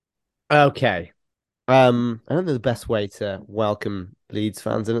Okay. I don't know the best way to welcome Leeds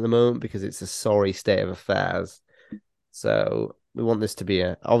fans in at the moment because it's a sorry state of affairs. So we want this to be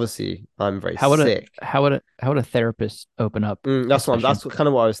obviously I'm very How would a sick. how would a therapist open up a That's session? kind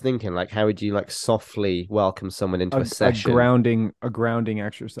of what I was thinking. Like, how would you like softly welcome someone into A a a session? grounding a grounding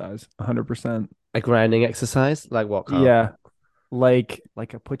exercise, 100%. A grounding exercise? Like what, Carl? Yeah, like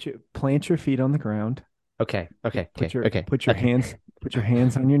a plant your feet on the ground. Okay, okay, okay, okay, Put your okay.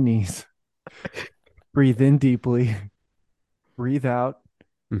 hands on your knees. Breathe in deeply, breathe out,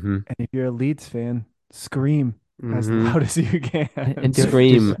 Mm-hmm. and if you're a Leeds fan, scream as Mm-hmm. loud as you And can. do it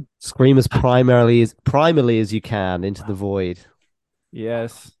just Scream as primarily as you can into the void.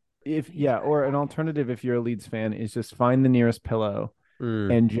 Yes. If yeah, or an alternative if you're a Leeds fan is just find the nearest pillow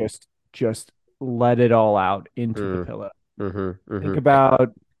Mm, and just let it all out into the mm, pillow. mm-hmm, Think mm-hmm.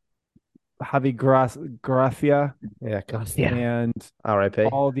 about Gracia Yeah, God, yeah. and R.I.P.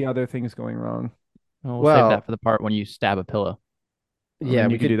 all the other things going wrong. we'll save that Well, for the part when you stab a pillow. I yeah, mean,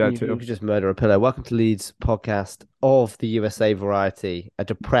 we you could could do that we too. could just murder a pillow. Welcome to Leeds podcast of the USA variety, a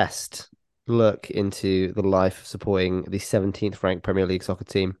depressed look into the life of supporting the 17th ranked Premier League soccer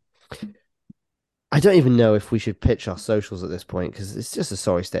team. I don't even know if we should pitch our socials at this point because it's just a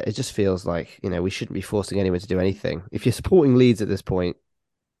sorry state. It just feels like, we shouldn't be forcing anyone to do anything. If you're supporting Leeds at this point,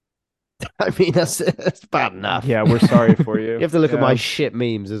 I mean, that's bad enough. Yeah, we're sorry for You you. have to look at my Yeah. shit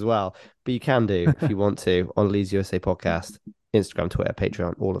memes as well. But you can do if you want to on Leeds USA podcast, Instagram, Twitter,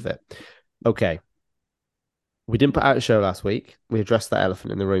 Patreon, all of it. Okay. We didn't put out a show last week. We addressed that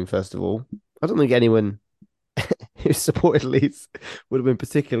elephant in the room, first of all. I don't think anyone who supported Leeds would have been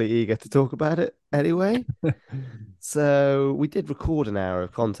particularly eager to talk about it anyway. So we did record an hour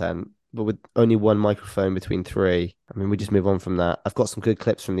of content, but with only one microphone between three. I mean, we just move on from that. I've got some good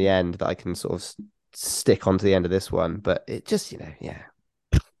clips from the end that I can sort of stick onto the end of this one, but it just, yeah.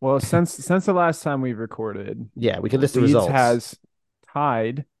 Well, since the last time we recorded, Yeah, we can list the Leeds results. has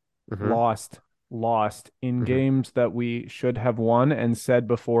tied, Hmm. lost in Hmm. games that we should have won and said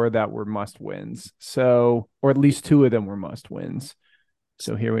before that were must wins. So, or at least two of them were must wins.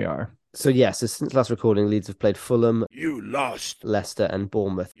 So here we are. So, yeah, so since last recording, Leeds have played Fulham, You lost. Leicester, and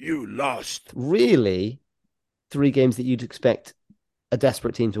Bournemouth. You lost. Really, three games that you'd expect a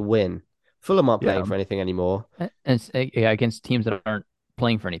desperate team to win. Fulham aren't playing Yeah. for anything anymore. Yeah, against teams that aren't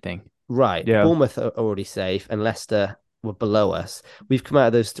playing for anything. Right. Yeah. Bournemouth are already safe, and Leicester were below us. We've come out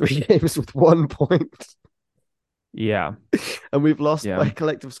of those three games with 1 point, Yeah. and we've lost Yeah. by a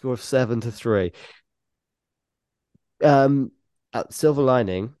collective score of 7-3. Um, at Silver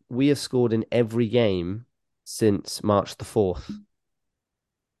Lining, we have scored in every game since March the 4th.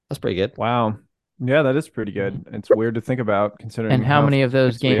 That's pretty good. Wow. Yeah, that is pretty good. It's weird to think about And considering how how few many of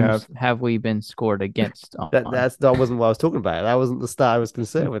those games we have. games have we been scored against on? That wasn't what I was talking about. That wasn't the start I was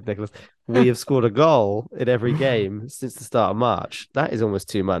concerned with, Nicholas. We have scored a goal in every game since the start of March. That is almost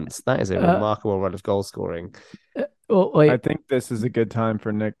 2 months. That is a Uh, remarkable run of goal scoring. well, I wait. think this is a good time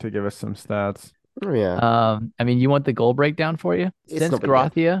for Nick to give us some stats. Oh yeah, I mean, you want the goal breakdown for you? it's not been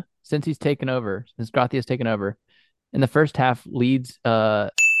good. Since Grothia's taken over, in the first half, Leeds uh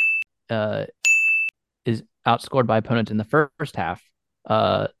is outscored by opponents in the first half,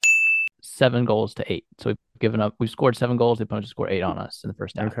 uh 7 goals to 8. So we've scored 7 goals, the opponents scored 8 on us in the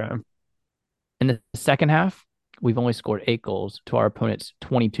first half. Okay. In the second half, we've only scored 8 goals to our opponents'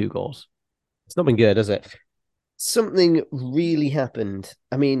 22 goals. It's not been good, has it? Something really happened.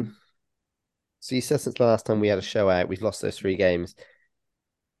 I mean, so you said since the last time we had a show out, we've lost those three games.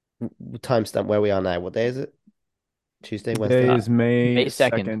 Timestamp where we are now. What day is it? Tuesday, Today Wednesday, Uh, is May May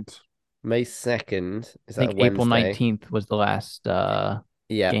 2nd. 2nd. May 2nd. Is I that a think April Wednesday? 19th was the last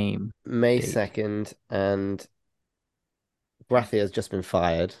Yeah, game May date. 2nd. And Grathia has just been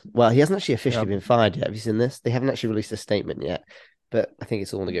fired. Well, he hasn't actually officially Yep. been fired yet. Have you seen this? They haven't actually released a statement yet, but I think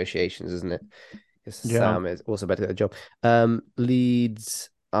it's all negotiations, isn't it? Because Yeah. Sam is also better at the job. Leeds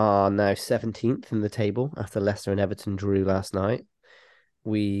are now 17th in the table after Leicester and Everton drew last night.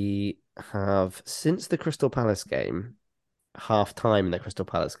 We have, since the Crystal Palace game, half time in the Crystal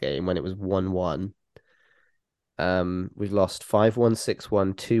Palace game when it was 1-1. We've lost 5-1,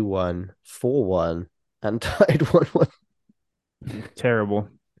 6-1, 2-1, 4-1, and tied 1-1. Terrible.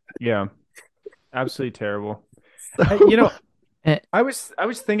 Yeah. Absolutely terrible. Hey, So, Eh, I was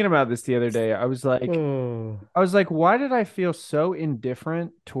thinking about this the other day. oh, I was like, why did I feel so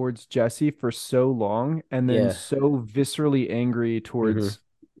indifferent towards Jesse for so long and then yeah. so viscerally angry Hmm. towards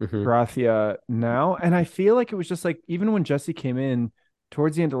Hmm. Gracia now? And I feel like it was just like even when Jesse came in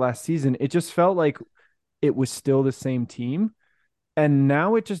towards the end of last season, it just felt like it was still the same team. And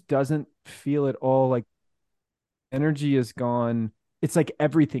now it just doesn't feel at all like energy is gone. it's like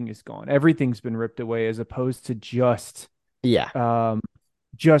everything is gone. Everything's been ripped away as opposed to Yeah. um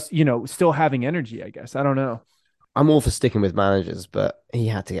still having energy, I guess. I don't know. I'm all for sticking with managers, but he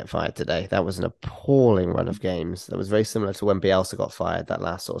had to get fired today. That was an appalling run of games. That was very similar to when Bielsa got fired that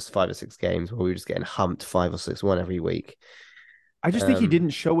last sort of 5 or 6 games where we were just getting humped 5 or 6-1 every week. I just think he Um, didn't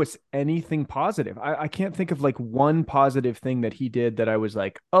show us anything positive. I can't think of like one positive thing that he did that I was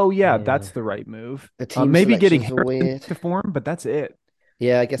like, oh yeah, yeah. that's the right move. The team Maybe getting selections are Harrison weird. to form, but that's it.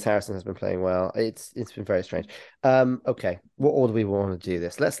 Yeah, I guess Harrison has been playing well. It's been very strange. Okay, what order we want to do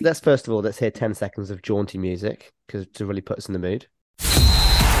this? Let's first of all let's hear 10 seconds of jaunty music because to really put us in the mood.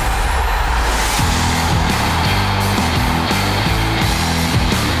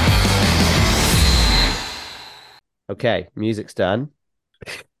 Okay, music's done.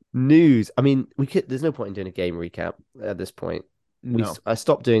 News. I mean, we could. There's no point in doing a game recap at this point. No. I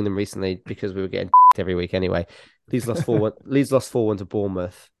stopped doing them recently because we were getting every week anyway. Leeds lost 4-1. Leeds lost 4-1 to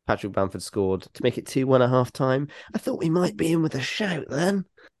Bournemouth. Patrick Bamford scored to make it 2-1 at half time. I thought we might be in with a shout then.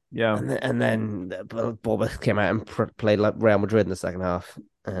 Yeah. And then Bournemouth came out and played like Real Madrid in the second half,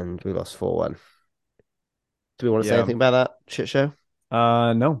 and we lost 4-1. Do we want to say Yeah. anything about that shit show?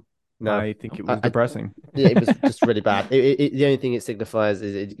 No. No. I think it was depressing. Yeah, it was just really bad. The only thing it signifies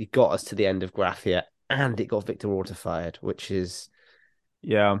is it got us to the end of Gracia and it got Victor Orta fired, which is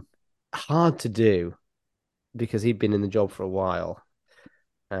Yeah. hard to do because he'd been in the job for a while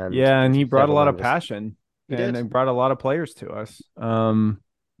and Yeah, and he brought a several lot of managers. passion He and, did. and brought a lot of players to us.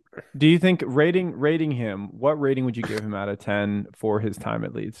 Do you think rating him, what rating would you give him out of 10 for his time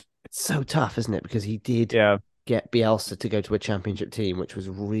at Leeds? It's so tough, isn't it? Because he did Yeah. get Bielsa to go to a championship team, which was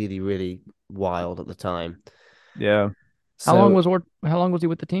really, really wild at the time. Yeah. So, How long was he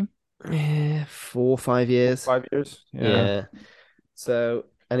with the team? 4 or 5 years. 5 years. Yeah. Yeah. So,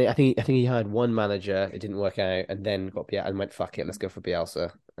 and I think he hired one manager. It didn't work out, and then got Bielsa and went, "Fuck it, let's go for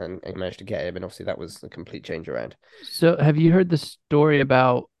Bielsa," and managed to get him. And obviously, that was a complete change around. So have you heard the story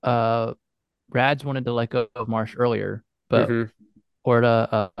about Rads wanted to let go of Marsh earlier, but Mm-hmm.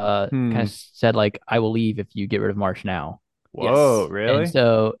 Orta kind Hmm. of said like, "I will leave if you get rid of Marsh now." Whoa, Yes. And really?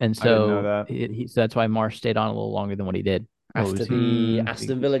 so and I didn't know so that. so that's why Marsh stayed on a little longer than what he did. What After was he? the Hmm.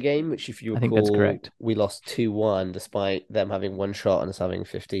 Aston Villa game, which if you I think that's recall, correct. we lost 2-1 despite them having one shot and us having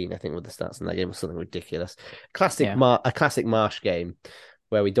 15, I think with the stats in that game was something ridiculous. Yeah. A classic Marsh game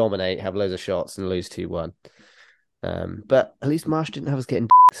where we dominate, have loads of shots and lose 2-1. But at least Marsh didn't have us getting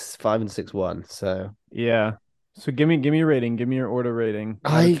 5 and 6-1. So Yeah. So give me a rating. Give me your order rating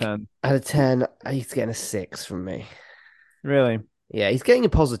out of I 10. out of 10, he's getting a 6 from me. Really? Yeah, he's getting a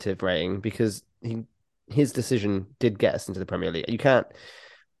positive rating because his decision did get us into the Premier League. You can't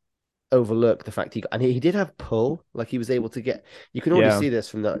overlook the fact and he did have pull, like he was able to get. You can already Yeah. see this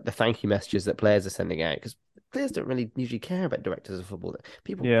from the thank you messages that players are sending out because players don't really usually care about directors of football.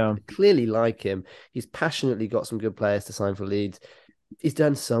 People Yeah. clearly like him. He's passionately got some good players to sign for Leeds. He's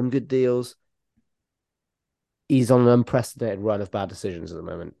done some good deals. He's on an unprecedented run of bad decisions at the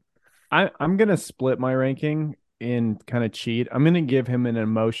moment. I'm gonna split my ranking in kind of cheat. I'm gonna give him an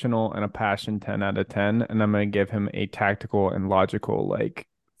emotional and a passion 10 out of 10, and I'm gonna give him a tactical and logical like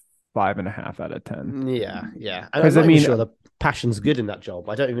 5.5 out of 10. Yeah, yeah. And I'm Because I not even mean, sure the passion's good in that job.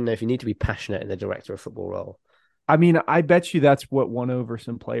 I don't even know if you need to be passionate in the director of football role. I bet you that's what won over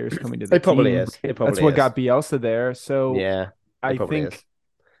some players coming to the It probably team. is. It That's probably what is. got Bielsa there. So Yeah, it I probably think is.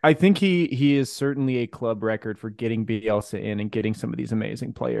 I think he is certainly a club record for getting Bielsa in and getting some of these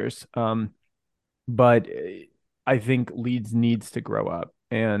amazing players. But I think Leeds needs to grow up,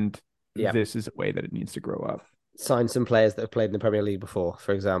 and Yeah. this is a way that it needs to grow up. Sign some players that have played in the Premier League before,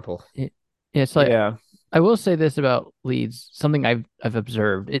 for example. Yeah, so Yeah, I will say this about Leeds, something I've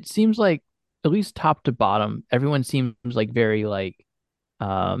observed. It seems like at least top to bottom, everyone seems like very like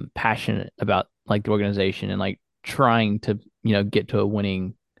passionate about like the organization and like trying to, get to a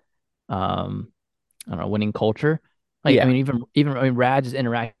winning I don't know, winning culture. Like, I Yeah, mean, even Raj is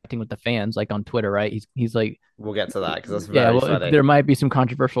interacting with the fans like on Twitter, right? He's like, we'll get to that because that's yeah, very well, funny. there might be some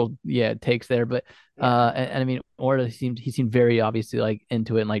controversial, takes there, but Yeah. and I mean, Orta he seemed very obviously like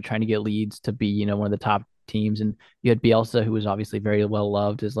into it and like trying to get Leeds to be, one of the top teams, and you had Bielsa who was obviously very well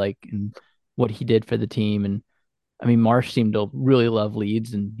loved as like in what he did for the team, and I mean, Marsh seemed to really love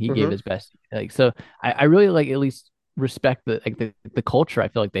Leeds, and he gave Hmm. his best. Like, so I really like at least respect the culture I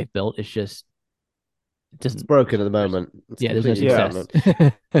feel like they've built. It's just it It's doesn't. broken at the moment. It's Yeah, there's no completely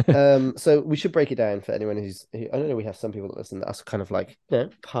broken. yeah. success. So we should break it down for anyone I don't know, we have some people that listen that are kind of like,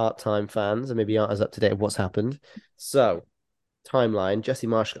 part-time fans and maybe aren't as up to date with what's happened. So, timeline, Jesse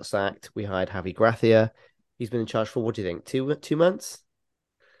Marsh got sacked. We hired Javi Gracia. He's been in charge for what do you think? 2 months?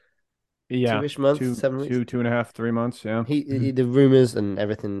 Yeah, 2-ish months, 7 weeks. 2.5, 3 months. Yeah. The rumors and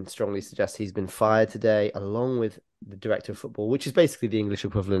everything strongly suggests he's been fired today, along with the director of football, which is basically the English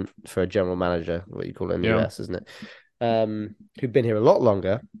equivalent for a general manager, what you call it in the Yeah. US, isn't it? Who've been here a lot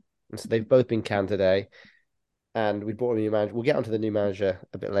longer, and so they've both been canned today. And we brought a new manager. We'll get onto the new manager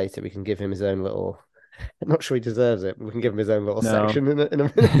a bit later. We can give him his own little. I'm not sure he deserves it, but we can give him his own little No. section in a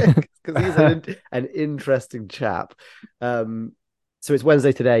minute because he's an interesting chap. So it's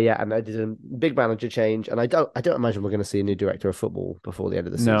Wednesday today, yeah, and I did a big manager change, and I don't imagine we're going to see a new director of football before the end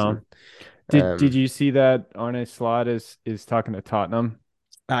of the No. season. Did you see that Arne Slot is talking to Tottenham?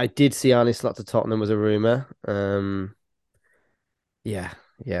 I did see Arne Slot to Tottenham was a rumor. Yeah,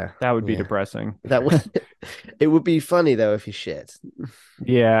 yeah, That would be yeah. depressing. That would it would be funny though if he shit.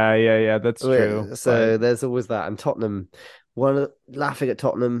 Yeah, that's true. So there's always that, and Tottenham. Laughing at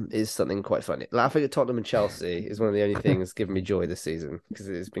Tottenham is something quite funny. Laughing at Tottenham and Chelsea is one of the only things giving me joy this season because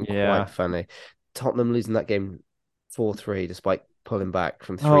it's been Yeah. quite funny. Tottenham losing that game 4-3 despite pulling back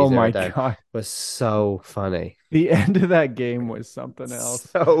from 3-0 Oh my down God. was so funny. The end of that game was something else.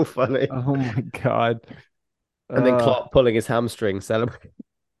 So funny. Oh my God. And then Klopp pulling his hamstring, celebrating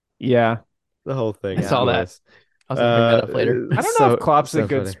Yeah. the whole thing. I saw that. Hilarious. I'll bring that up later. I don't know if Klopp's a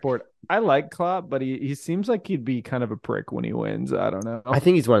good funny. sport. I like Klopp, but he seems like he'd be kind of a prick when he wins. I don't know. I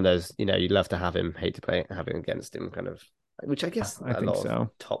think he's one of those, you'd love to have him, hate to play having against him, kind of, which I guess I a think lot so. of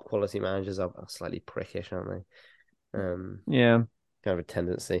top quality managers are slightly prickish, aren't they? Yeah. Kind of a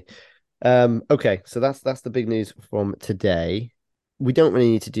tendency. Okay, so that's the big news from today. We don't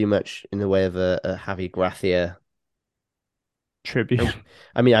really need to do much in the way of a Javi Gracia Tribute.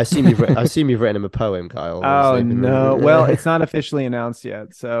 I mean, I assume you've written him a poem, Kyle. Oh no! Well, it's not officially announced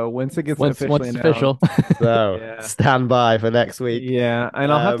yet. So once it gets officially once announced, official. So Yeah. stand by for next week. Yeah,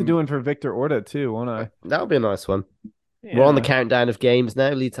 and I'll have to do one for Victor Orta too, won't I? That'll be a nice one. We're on the Yeah. countdown of games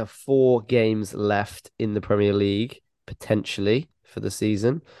now. Leeds have 4 games left in the Premier League, potentially, for the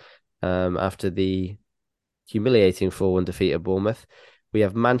season. After the humiliating 4-1 defeat at Bournemouth. We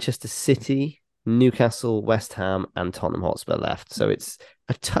have Manchester City, Newcastle, West Ham, and Tottenham Hotspur left. So it's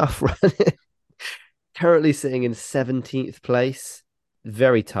a tough run. Currently sitting in 17th place.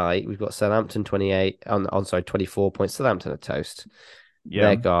 Very tight. We've got Southampton 28 on 24 points. Southampton are toast. Yeah,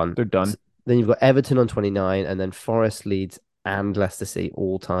 They're gone. they're done. Then you've got Everton on 29, and then Forest, Leeds, and Leicester City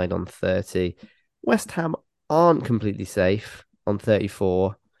all tied on 30. West Ham aren't completely safe on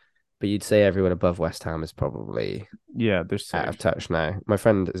 34, but you'd say everyone above West Ham is probably Yeah, they're out of safe. touch now. My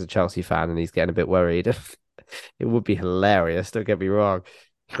friend is a Chelsea fan, and he's getting a bit worried. It would be hilarious, don't get me wrong,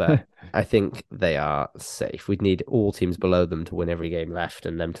 but I think they are safe. We'd need all teams below them to win every game left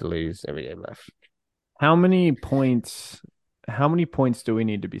and them to lose every game left. How many points? How many points do we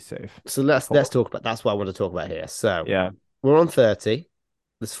need to be safe? So let's talk about. That's what I want to talk about here. So Yeah, we're on 30.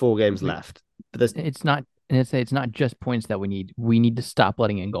 There's 4 games We- left, but there's. It's not, and it's not just points that we need. We need to stop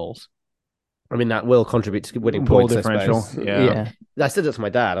letting in goals. I mean, that will contribute to winning Goal points. I differential, suppose. yeah. I said that to my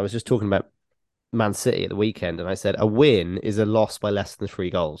dad. I was just talking about Man City at the weekend, and I said a win is a loss by less than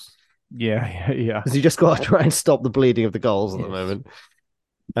 3 goals. yeah. Because you just got to try and stop the bleeding of the goals at the Yes.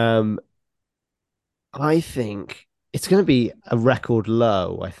 moment. I think it's going to be a record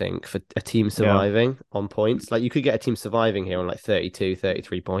low, I think, for a team surviving on points. Like you could get a team surviving here on like 32,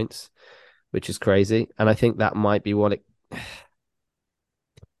 33 points, which is crazy. And I think that might be what it.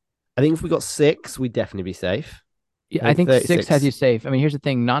 I think if we got 6, we'd definitely be safe. Yeah, I think 36. 6 has you safe. I mean, here's the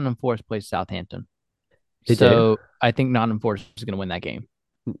thing: Nottingham Forest plays Southampton, They so I think Nottingham Forest is going to win that game.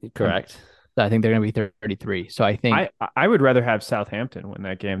 Correct. So I think they're going to be 33. So I think. I would rather have Southampton win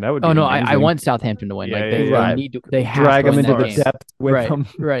that game. That would be Oh no, I amazing. want Southampton to win. Yeah, like yeah, they, yeah. they need to. They have Drag to them win into that the game. depths with Right, them.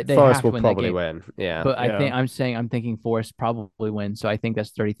 right. They Forest have to will win probably that game. win. Yeah. But Yeah. I'm thinking Forest probably win. So I think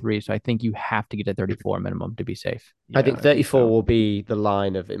that's 33. So I think you have to get to 34 minimum to be safe. I think 34 so. will be the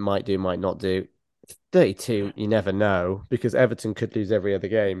line of it might do, might not do. 32, you never know because Everton could lose every other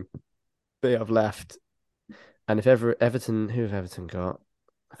game they have left. And if Everton, who have Everton got?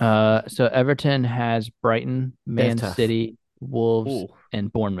 So Everton has Brighton, Man tough. City, Wolves, Ooh.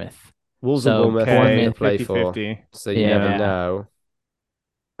 and Bournemouth. Wolves So, and Bournemouth Okay, to Bournemouth, play for. 50-50. So you Yeah. never know.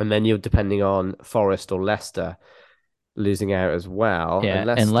 And then you're depending on Forest or Leicester losing out as well.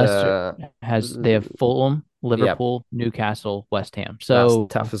 Yeah, And Leicester they have Fulham, Liverpool, Newcastle, West Ham. So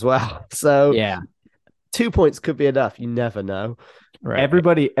that's tough as well. So yeah, 2 points could be enough. You never know. right.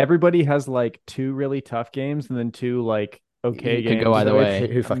 Everybody has like 2 really tough games and then 2 like okay It could games. go either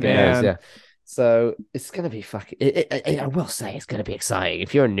way. Who fucking Man. knows? Yeah. So it's gonna be fucking. I will say it's gonna be exciting.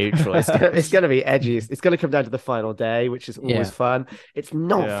 If you're a neutral, it's gonna be edgy. It's gonna come down to the final day, which is always Yeah. fun. It's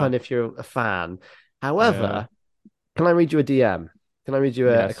not Yeah. fun if you're a fan. However, can I read you a DM? Can I read you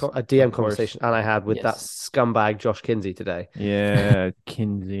Yes, a DM of course. conversation I had with that Yes. scumbag Josh Kinsey today? Yeah,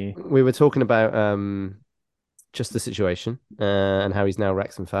 Kinsey. We were talking about just the situation and how he's now a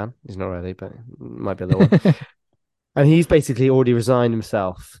Wrexham fan. He's not really, but might be a little one. And he's basically already resigned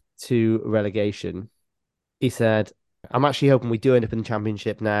himself to relegation. He said, I'm actually hoping we do end up in the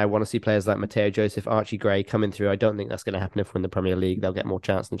Championship now. I want to see players like Matteo Joseph, Archie Gray coming through. I don't think that's going to happen if we're in the Premier League. They'll get more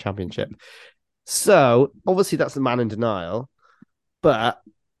chance in the Championship. So, obviously, that's the man in denial, but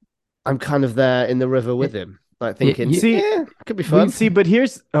I'm kind of there in the river with him, like thinking, See, yeah, it could be fun. but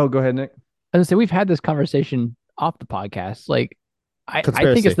here's. Oh, go ahead, Nick. As I say, we've had this conversation off the podcast. Like, I think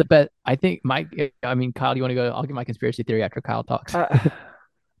Conspiracy. it's the best. I think I mean, Kyle, you want to go? I'll give my conspiracy theory after Kyle talks.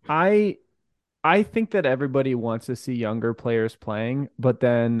 I I think that everybody wants to see younger players playing, but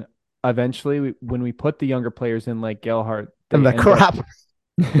then eventually, when we put the younger players in, like Gelhardt, And they're crap.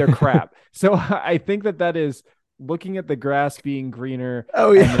 They're crap. So I think that is looking at the grass being greener.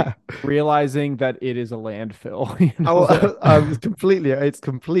 Oh, yeah. Realizing that it is a landfill. I was it's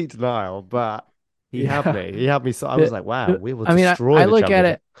complete denial, but he had me. He had me. So I was like, wow, we will destroy I the look at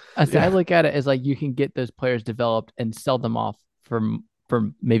it. Championship. I look at it as like you can get those players developed and sell them off for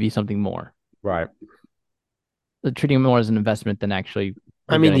maybe something more. Right. Treating them more as an investment than actually.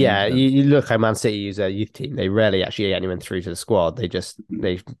 I mean, yeah, you look at Man City use a youth team. They rarely actually get anyone through to the squad.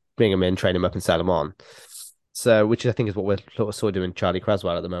 They bring them in, train them up, and sell them on. So, which I think is what we're sort of doing Charlie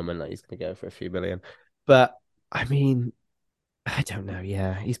Cresswell at the moment. Like he's going to go for a few million. But I mean, I don't know.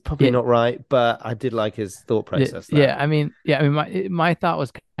 Yeah, he's probably not right, but I did like his thought process. I mean, my thought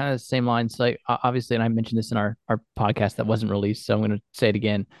was kind of the same lines. Like obviously, and I mentioned this in our podcast that wasn't released, so I'm going to say it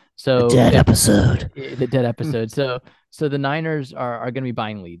again. So the dead episode. So the Niners are going to be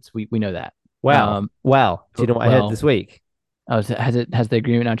buying Leeds. We know that. Well, do you know what I heard this week? Oh, has the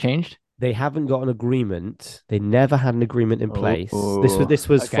agreement now changed? They haven't got an agreement. They never had an agreement in place. This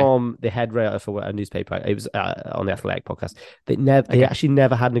was okay. from the head writer for a newspaper. It was on the Athletic podcast. They actually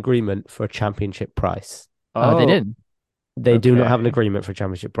never had an agreement for a championship price. Oh, they did. They do not have an agreement for a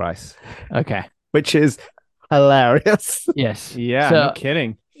championship price. Okay, which is hilarious. Yes. Yeah. No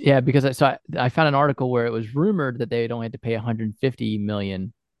kidding. Yeah, because I found an article where it was rumored that they'd only had to pay 150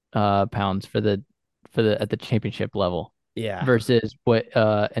 million pounds for the at the championship level. Yeah. Versus what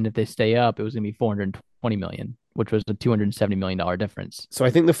and if they stay up, it was gonna be 420 million, which was a $270 million difference. So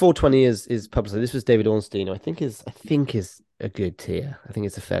I think the 420 is publicized. This was David Ornstein, who I think is a good tier. I think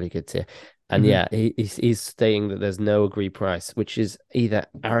it's a fairly good tier. And yeah, he's stating that there's no agreed price, which is either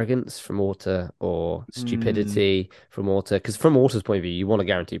arrogance from Orta or stupidity from Orta. Because from Orta's point of view, you want a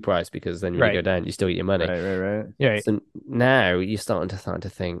guaranteed price because then when you go down, you still get your money. Right. Yeah. So now you're starting to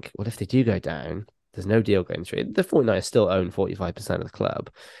think, well, if they do go down, there's no deal going through. The 49ers still own 45% of the club.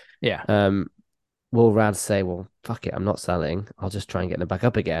 Yeah. Will Rad say, well, fuck it, I'm not selling. I'll just try and get them back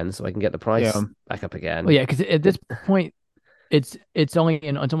up again so I can get the price back up again. Well, yeah, because at this point, it's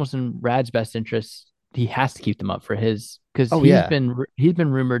almost in Rad's best interest. He has to keep them up for his because he's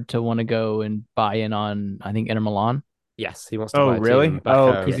been rumored to want to go and buy in on I think Inter Milan. Yes, he wants to. Oh, really?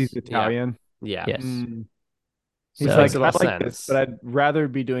 Because he's Italian. Yeah. Yes. He's like, I like this, but I'd rather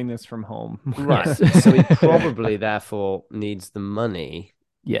be doing this from home. Right. So he probably therefore needs the money.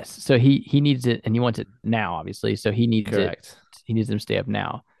 Yes. So he needs it and he wants it now, obviously. So he needs Correct. He needs them to stay up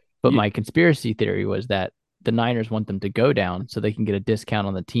now. But my conspiracy theory was that the Niners want them to go down so they can get a discount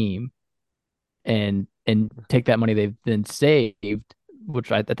on the team and take that money they've then saved,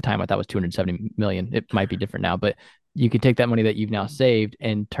 which at the time I thought was 270 million. It might be different now, but you could take that money that you've now saved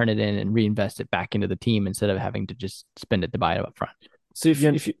and turn it in and reinvest it back into the team instead of having to just spend it to buy it up front. So if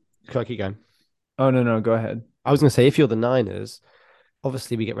you can I keep going? Oh no, go ahead. I was going to say, if you're the Niners,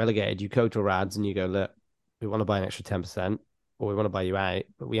 obviously we get relegated. You go to Rads and you go, look, we want to buy an extra 10%, or we want to buy you out,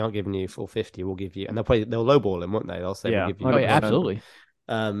 but we aren't giving you full 50. We'll give you, and they'll lowball him, won't they? They'll say, we'll give you. Oh, yeah, absolutely.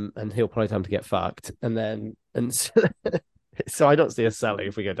 And he'll probably time to get fucked, and so I don't see us selling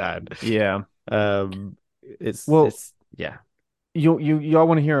if we go down. Yeah. It's yeah. You all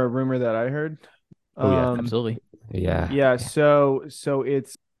want to hear a rumor that I heard? Oh yeah, absolutely. Yeah. So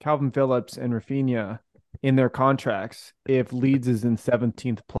it's Calvin Phillips and Rafinha in their contracts. If Leeds is in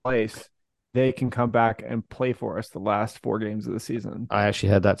 17th place, they can come back and play for us the last 4 games of the season. I actually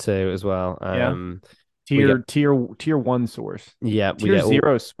heard that too as well. Tier 1 source. Yeah, tier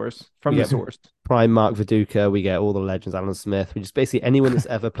 0 source from the source. Prime Mark Viduka. We get all the legends. Alan Smith. We just basically anyone that's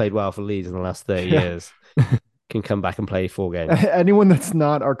ever played well for Leeds in the last 30 years can come back and play 4 games. Anyone that's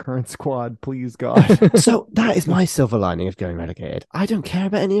not our current squad, please God. So that is my silver lining of going relegated. I don't care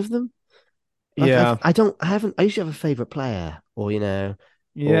about any of them. Like, I usually have a favorite player, or I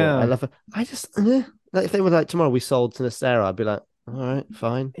love it. I just like if they were like tomorrow we sold to Nasera, I'd be like, All right,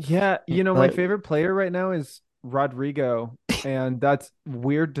 fine. Yeah, my favorite player right now is Rodrigo, and that's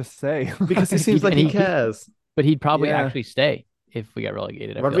weird to say. Because he Like, seems like And he he cares. but he'd probably yeah, actually stay if we got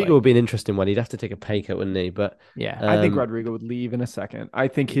relegated, I feel Rodrigo like. would be an interesting one. He'd have to take a pay cut, wouldn't he? But Yeah. I think um, Rodrigo would leave in a second. I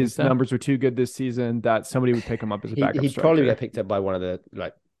think You think his so? numbers were too good this season that somebody would pick him up as a backup he'd probably get striker. picked up by one of the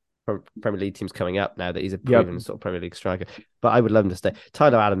like Premier League teams coming up now that he's a Yep. proven sort of Premier League striker. But I would love him to stay.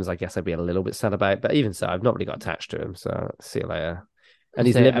 Tyler Adams, I guess I'd be a little bit sad about, but even so, I've not really got attached to him. So see you later. And I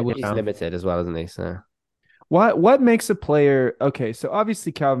he's say I limited. will. He's limited as well, isn't he? So What makes a player okay? So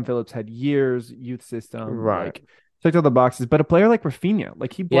obviously Calvin Phillips had years youth system, right. like checked all the boxes. But a player like Rafinha,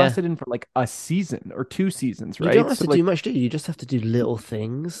 like he Yeah. blasted in for like a season or 2 seasons, You don't right? have So to do like much, do you? You just have to do little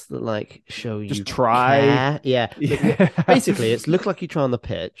things that like show just you try. care. Yeah. Yeah. Basically, it's look like you try on the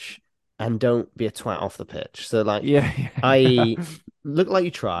pitch and don't be a twat off the pitch. So like Yeah, I yeah. look like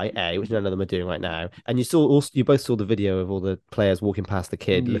you try, which none of them are doing right now. And you both saw the video of all the players walking past the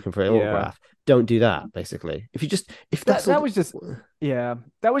kid looking for an Yeah. autograph. Don't do that, basically. If That that's all that was just yeah,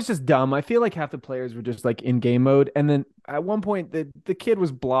 that was just dumb. I feel like half the players were just like in game mode, and then at one point the kid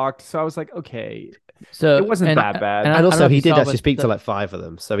was blocked, so I was like, okay, it So wasn't that and bad. and I don't know also if he you did saw, actually but speak to like five of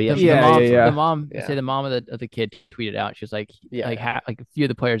them. So he the actually the Yeah, did mom speak to yeah, the them. mom I Yeah. say the mom of the kid tweeted out. She was Yeah. like a few of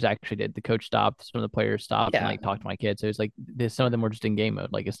the players actually did. The coach stopped, some of the players stopped and Yeah. like talked to my kid. So it's like some of them were just in game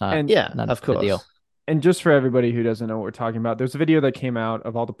mode. Like it's not And Yeah, not of a deal. course. and just for everybody who doesn't know what we're talking about, there's a video that came out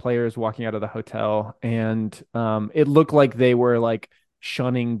of all the players walking out of the hotel, and it looked like they were like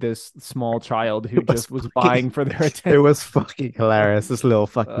shunning this small child who It was just was fucking vying for their It attention. was fucking hilarious. This little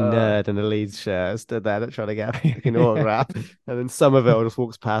fucking Uh, nerd in a Leeds shirt stood there trying to get a fucking autograph. And then some of it just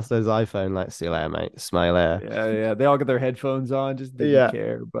walks past his iPhone, like, see you later, mate. Smile there. yeah, yeah, they all got their headphones on, just didn't Yeah.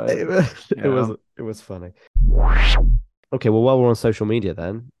 care. But It was, you it was know, it was funny. Okay, well, while we're on social media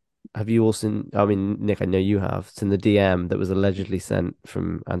then, have you all seen, I mean, Nick, I know you have, seen the DM that was allegedly sent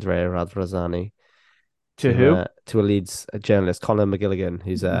from Andrea Radrazani to who? to a Leeds journalist, Conor McGilligan,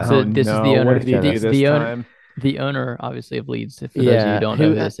 who's Oh So this is the no, what owner, did he do journalist. this time? the owner obviously of Leeds. For those of you who Yeah, don't know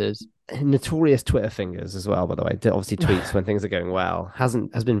who who this is, notorious Twitter fingers as well, by the way. Obviously tweets when things are going well. Has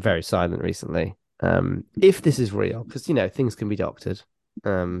been very silent recently. If this is real, because things can be doctored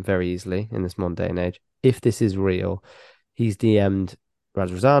very easily in this modern day and age. If this is real, he's DM'd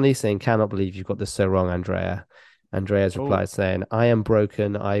Razrazani saying, "Cannot believe you've got this so wrong, Andrea." Andrea's Oh, replied saying, "I am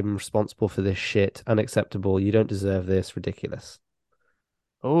broken. I'm responsible for this shit. Unacceptable. You don't deserve this. Ridiculous."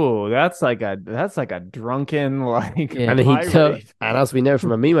 oh, that's like a drunken like yeah. And he So tirade. and as we know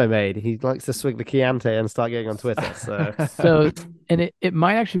from a meme I made, he likes to swing the Chianti and start getting on Twitter. So so and it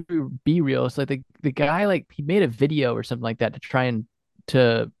might actually be real. So like the guy like he made a video or something like that to try and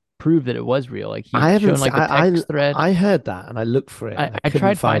to prove that it was real. Like I he haven't. shown like the text thread. I heard that and I looked for it and I I couldn't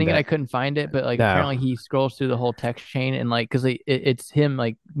tried find finding it. I it. couldn't find it, but like No. apparently he scrolls through the whole text chain and like because it's him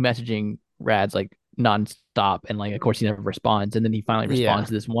like messaging Rads like nonstop and like of course he never responds and then he finally Yeah. responds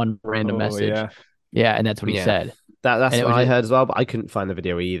to this one random Oh message. yeah. Yeah, and that's what he Yeah. said. That's And it what was I just heard as well, but I couldn't find the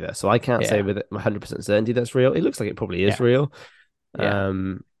video either. So I can't say yeah, with 100% certainty that's real. It looks like it probably is yeah, real. yeah.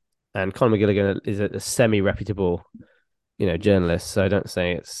 Um, and Conor McGilligan is a semi-reputable, journalist. So I don't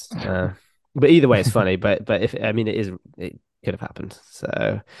say it's. But either way, it's funny. But if I mean, it could have happened.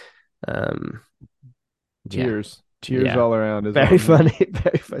 So, um, yeah, Tears yeah, all around is very funny,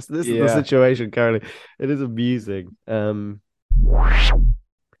 very funny. So this is the Yeah. situation currently. It is amusing.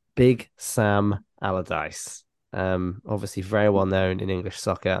 Big Sam Allardyce. Obviously very well known in English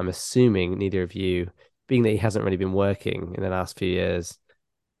soccer. I'm assuming neither of you, being that he hasn't really been working in the last few years,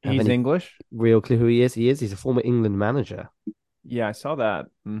 have He's any English. real clue who he is? He's a former England manager. Yeah, I saw that.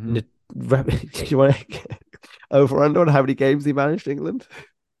 Do you want to over under on how many games he managed England?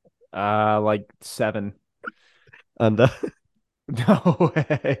 Like 7. Under. No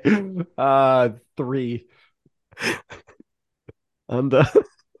way. 3. Under.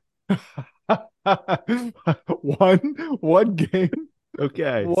 One game.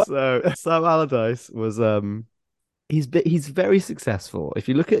 Okay, What? so Sam Allardyce was he's very successful. If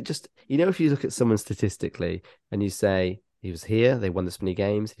you look at if you look at someone statistically and you say he was here, they won this many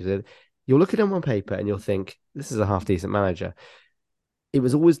games, you'll look at him on paper and you'll think this is a half decent manager. It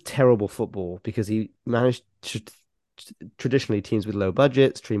was always terrible football because he managed traditionally teams with low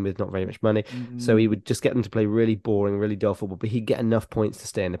budgets, team with not very much money. So he would just get them to play really boring, really dull football, but he'd get enough points to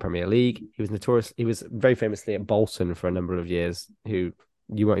stay in the Premier League. He was very famously at Bolton for a number of years, who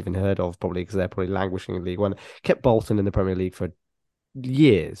you won't even heard of probably because they're probably languishing in League One. Kept Bolton in the Premier League for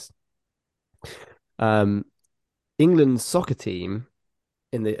years. England's soccer team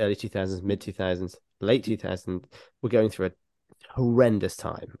in the early 2000s, mid 2000s, late 2000s were going through a horrendous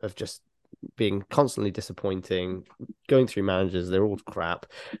time of just being constantly disappointing, going through managers, they're all crap,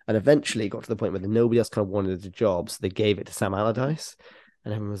 and eventually got to the point where nobody else kind of wanted the job, so they gave it to Sam Allardyce,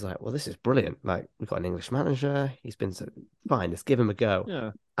 and everyone was like, "Well, this is brilliant! Like, we've got an English manager. He's been so fine. Let's give him a go."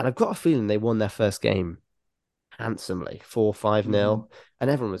 Yeah. And I've got a feeling they won their first game handsomely, 4-5-0, and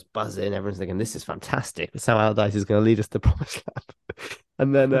everyone was buzzing. Everyone's thinking, "This is fantastic. Sam Allardyce is going to lead us to promised land."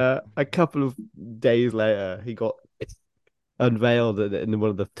 And then a couple of days later, he got unveiled in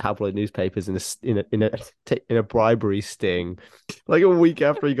one of the tabloid newspapers in a bribery sting, like a week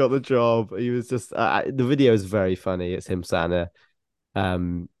after he got the job. He was just the video is very funny. It's him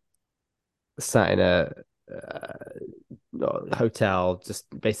um sat in a hotel, just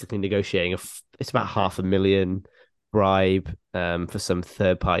basically negotiating it's about 500,000 bribe for some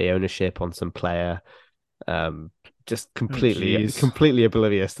third party ownership on some player. Just completely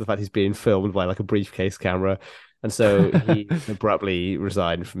oblivious to the fact he's being filmed by like a briefcase camera. And so he abruptly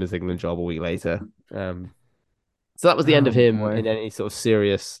resigned from his England job a week later. So that was the end of him in any sort of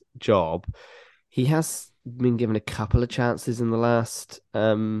serious job. He has been given a couple of chances in the last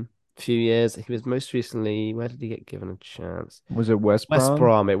few years. He was most recently, where did he get given a chance? Was it West West Brom?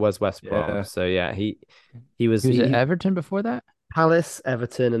 Brom. It was West Brom. Yeah. So yeah, he was He was at Everton before that? Palace,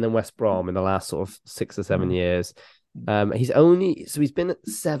 Everton, and then West Brom in the last sort of 6 or 7 years. He's been at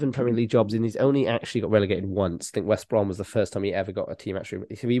 7 Premier League jobs, and he's only actually got relegated once. I think West Brom was the first time he ever got a team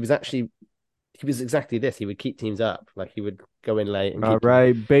actually. So he was exactly this. He would keep teams up, like he would go in late and all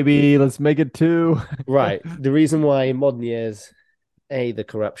right, baby, let's make it 2. Right. The reason why in modern years, A, the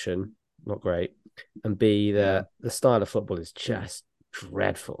corruption, not great, and B, the style of football is just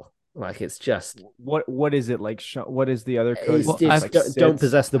dreadful. Like it's just what is it like? What is the other code? Don't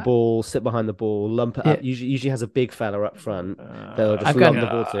possess the ball, sit behind the ball, lump it up. Usually has a big fella up front. They'll just lump the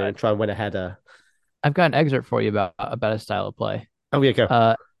ball to and try and win a header. I've got an excerpt for you about a style of play. Oh yeah,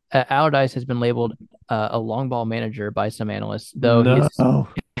 go. Allardyce has been labeled a long ball manager by some analysts,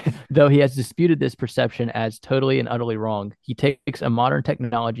 though he has disputed this perception as totally and utterly wrong. He takes a modern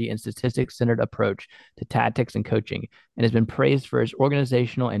technology and statistics-centered approach to tactics and coaching and has been praised for his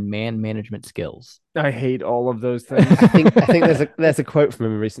organizational and man management skills. I hate all of those things. I think there's a quote from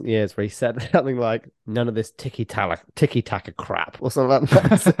him in recent years where he said something like, "None of this tiki-taka crap," or something like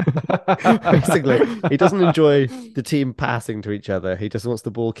that. Basically, he doesn't enjoy the team passing to each other. He just wants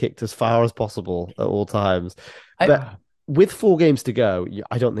the ball kicked as far as possible at all times. But with 4 games to go,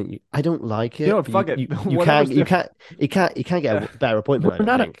 I don't like it. You know, fuck it. You can't get a better appointment.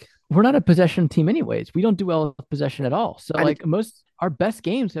 We're not a possession team anyways. We don't do well with possession at all. So our best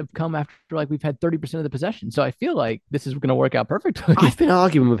games have come after like we've had 30% of the possession. So I feel like this is going to work out perfectly. I've been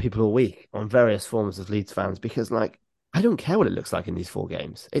arguing with people all week on various forms of Leeds fans because like I don't care what it looks like in these 4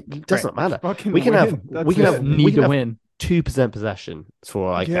 games. It doesn't matter. We can have 2% possession for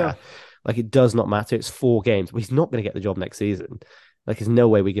all I care. Like it does not matter. It's 4 games. Well, he's not going to get the job next season. Like there's no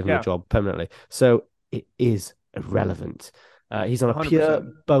way we give him a job permanently. So it is irrelevant. He's on a 100%. Pure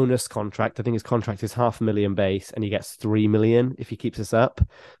bonus contract. I think his contract is 500,000 base, and he gets 3 million if he keeps us up.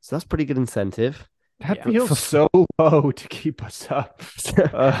 So that's pretty good incentive. That feels so low to keep us up. So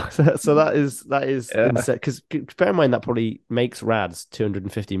that is because bear in mind that probably makes Rads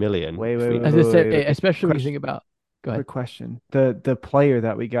 250 million. Wait. As I said, especially when you think about. Go ahead. Quick question: the player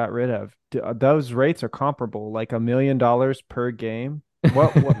that we got rid of, those rates are comparable, like $1 million per game.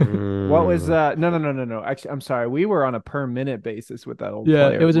 What was that? No. Actually, I'm sorry. We were on a per minute basis with that old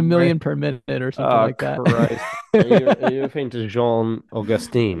player. It was $1 million per minute or something like that. Are you referring to Jean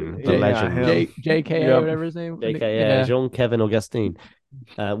Augustin, the legend? JKA, whatever his name. JKA, Jean-Kevin Augustin.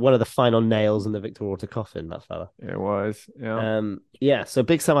 One of the final nails in the Victor Orta coffin, that fella. It was. Yeah. So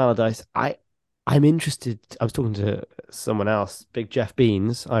big Sam Allardyce. I'm interested. I was talking to someone else, big Jeff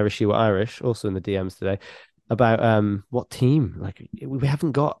Beans, Irish, you were Irish, also in the DMs today, about what team. Like we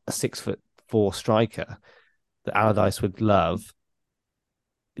haven't got a 6'4" striker that Allardyce would love.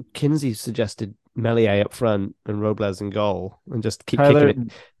 Kinsey suggested Melier up front and Robles in goal, and just keep kicking it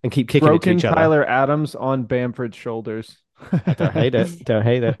and keep kicking it to each other. Tyler Adams on Bamford's shoulders. I don't hate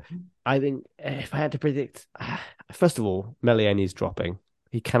it. I think if I had to predict, first of all, Melier needs dropping.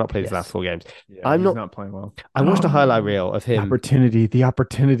 He cannot play these last 4 games. Yeah, he's not playing well. I watched a highlight reel of him. The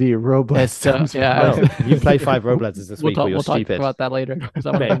opportunity of Robles. You play 5 Robleses this week, but you're stupid. We'll talk about that later because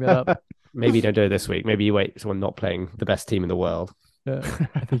I'm going to bring that up. Maybe you don't do it this week. Maybe you wait someone not playing the best team in the world. I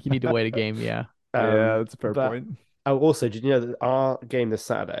think you need to wait a game. Yeah. That's a fair point. Also, did you know that our game this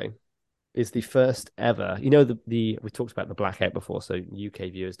Saturday is the first ever? You know we talked about the blackout before, so UK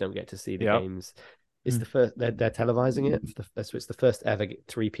viewers don't get to see the games. It's the first. They're televising it. So it's the first ever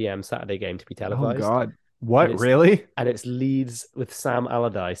 3 p.m. Saturday game to be televised. Oh God! What, it's really? and it's Leeds with Sam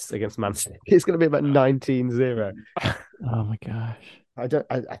Allardyce against Man City. It's going to be about 19-0. Oh my gosh. I don't.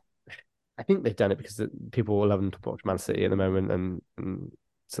 I think they've done it because people will love them to watch Man City at the moment, and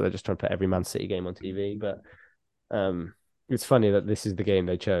so they're just trying to put every Man City game on TV. But it's funny that this is the game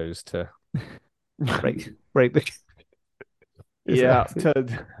they chose to break the. Yeah,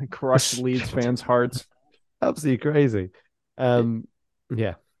 to crush Leeds fans' hearts. Absolutely crazy.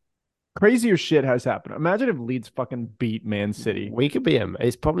 Yeah, Crazier shit has happened. Imagine if Leeds fucking beat Man City. we could beat him.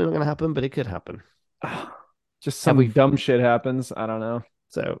 It's probably not going to happen, but it could happen. Just Have some we- dumb shit happens. I don't know.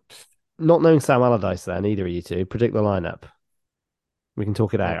 So, not knowing Sam Allardyce, then either of you two predict the lineup. We can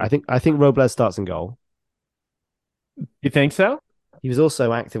talk it out. I think Robles starts in goal. You think so? He was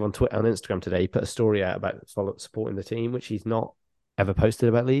also active on Twitter and Instagram today. He put a story out about supporting the team, which he's not ever posted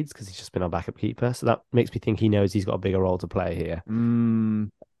about Leeds because he's just been our backup keeper. So that makes me think he knows he's got a bigger role to play here.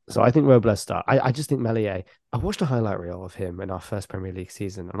 So I think Robles start. I just think Meslier. I watched a highlight reel of him in our first Premier League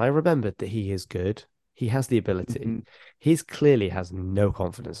season, and I remembered that he is good. He has the ability. Mm-hmm. He's clearly has no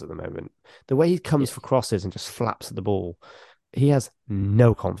confidence at the moment. The way he comes for crosses and just flaps at the ball, he has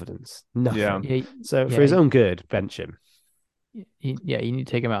no confidence. Nothing. Yeah. So for his own good, bench him. You need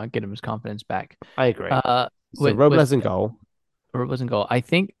to take him out and get him his confidence back. I agree. So Robles in goal. Robles in goal. I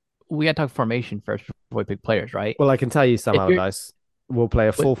think we got to talk formation first before we pick players, right? Well, I can tell you, Sam If you're- Allardyce will play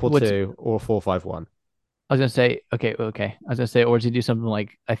a 4-4-2 or a 4-5-1. I was gonna say, okay. I was gonna say, or does he do something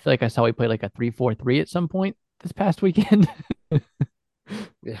like? I feel like I saw he played like a 3-4-3 at some point this past weekend.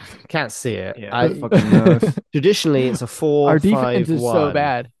 Yeah, can't see it. Yeah, who fucking knows. Traditionally, it's a 4-5-1. Our defense is so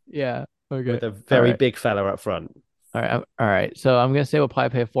bad. Yeah. Okay. With a very right. big fella up front. All right. So I'm gonna say we'll probably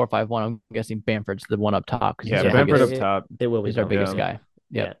play a 4-5-1. I'm guessing Bamford's the one up top because Yeah, he's our Bamford biggest, up top. It will be. he's our biggest Yeah. guy.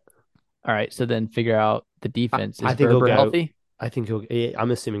 Yep. All right. So then figure out the defense. Is I think he'll Verber go- healthy? I think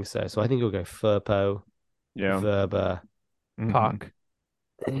I'm assuming so. So I think he'll go Firpo, Yeah. Verber. Mhm. Cock.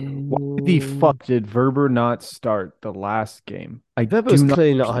 Why the fuck did Verber not start the last game? I Verber do was not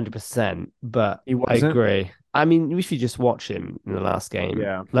clearly not understand. 100%, but He I wasn't? agree. I mean, if you just watch him in the last game,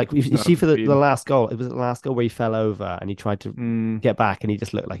 Yeah. like you Not see for the speed. last goal, it was the last goal where he fell over and he tried to Mm, get back and he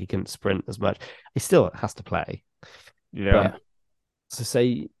just looked like he couldn't sprint as much. He still has to play. yeah. So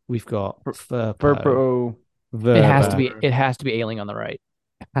say we've got Firpo, Verber. Verber. It has to be Ailing on the right.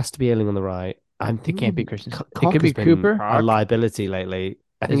 Has to be Ailing on the right. I'm It thinking can't be Christensen. It Cock could be has been Cooper. a Cock. liability lately.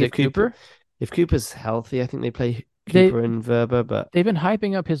 I think Is it Cooper? If Cooper's healthy, I think they play They- Cooper and Verber. But They've been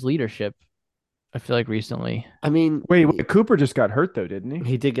hyping up his leadership. I feel like recently. I mean, Wait, Cooper just got hurt though, didn't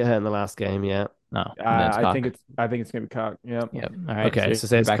he? he did get hurt in the last game. Yeah. No, then it's I Cock. think it's gonna be Cock. Yeah. Yep. All right. Okay, so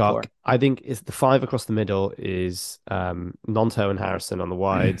say you're it's back Cock. four. I think it's the five across the middle is Nonto and Harrison on the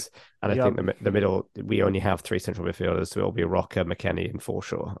wides, and I Yep. think the middle we only have three central midfielders, so it'll be Rocker, McKennie, and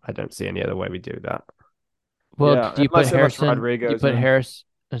Forshaw. I don't see any other way we do that. Well, Yeah, do you put unless Harrison? Do you Rodrigo's put in. Harris?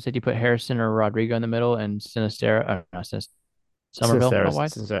 I said you put Harrison or Rodrigo in the middle and Sinistera. No, Somerville Since there out is-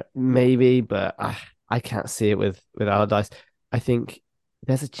 wide. since there- maybe, but I can't see it with Allardyce. I think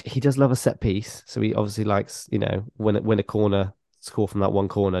he does love a set piece, so he obviously likes win a corner, score from that one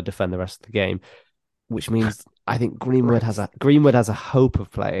corner, defend the rest of the game, which means I think Greenwood has a hope of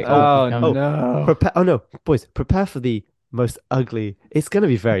playing. Oh, no. no. No, boys, prepare for the most ugly. It's going to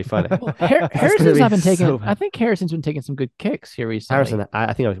be very funny. Well, gonna Harrison's be not been taking. so bad. I think Harrison's been taking some good kicks here recently. Harrison,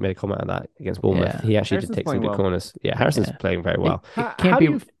 I think I made a comment on that against Bournemouth. Yeah. He actually Harrison's did take some playing good well. corners. Yeah, Harrison's Yeah. playing very well. It can't be.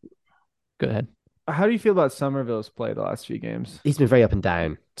 Go ahead. How do you feel about Somerville's play the last few games? He's been very up and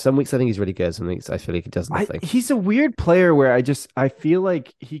down. Some weeks I think he's really good. Some weeks I feel like he does nothing. He's a weird player where I feel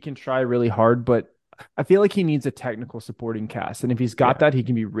like he can try really hard, but I feel like he needs a technical supporting cast. And if he's got that, he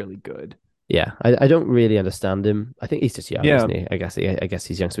can be really good. Yeah, I don't really understand him. I think he's just young, Yeah. isn't he? I guess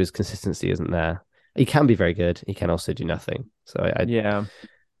he's young, so his consistency isn't there. He can be very good. He can also do nothing. So Yeah.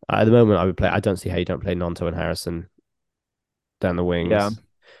 at the moment I would play. I don't see how you don't play Nonto and Harrison down the wings. Yeah.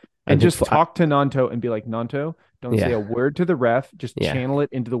 I And think just talk to Nanto and be like, Nanto, don't say Yeah. a word to the ref. Just Yeah. channel it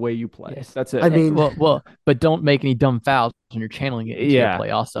into the way you play. Yes. That's it. I mean- well, but don't make any dumb fouls when you're channeling it into your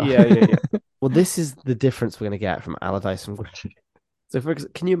play. Also, yeah. Well, this is the difference we're going to get from Allardyce and Gracia. So,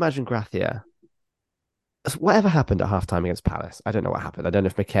 can you imagine Gracia? Whatever happened at halftime against Palace? I don't know what happened. I don't know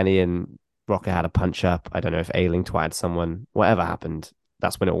if McKennie and Rocker had a punch up. I don't know if Ailing twatted someone. Whatever happened,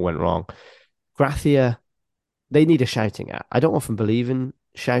 that's when it all went wrong. Gracia, they need a shouting at. I don't often believe in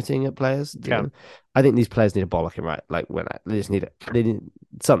shouting at players. Yeah. I think these players need a bollocking, right? Like they just need it. They need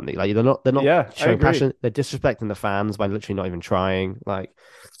something. Like they're not Yeah, I showing agree. passion. They're disrespecting the fans by literally not even trying.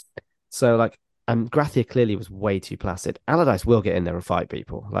 And Gracia clearly was way too placid. Allardyce will get in there and fight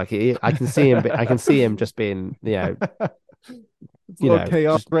people. I can see him. I can see him just being, It's a little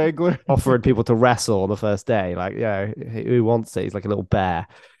chaos just wrangler. offering people to wrestle on the first day. Like, who wants it? He's like a little bear.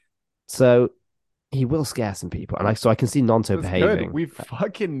 So he will scare some people. And so I can see Nonto That's good. behaving. We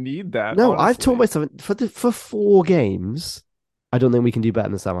fucking need that, No, I've told honestly. myself for 4 games, I don't think we can do better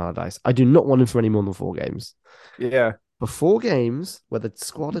than Sam Allardyce. I do not want him for any more than 4 games. Yeah. For 4 games where the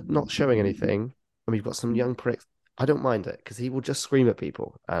squad are not showing anything, and we've got some young pricks, I don't mind it because he will just scream at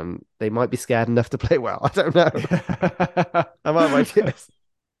people and they might be scared enough to play well. I don't know. I might have ideas.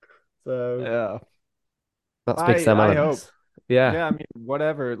 So Yeah. that's big Sam I hope. Allardyce. Yeah. Yeah, I mean,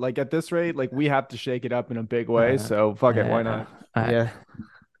 whatever. Like at this rate, like we have to shake it up in a big way. Uh, So fuck it, why uh, not? I, Yeah.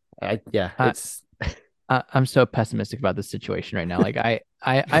 Yeah. I, It's I'm so pessimistic about this situation right now. Like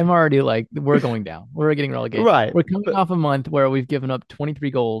I'm already like we're going down. We're getting relegated. right. We're coming But off a month where we've given up 23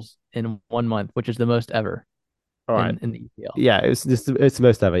 goals in 1 month, which is the most ever all right. in the EPL. Yeah, it's the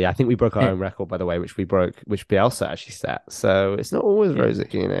most ever. Yeah, I think we broke our And, own record, by the way, which Bielsa actually set. So it's not always yeah, rosy.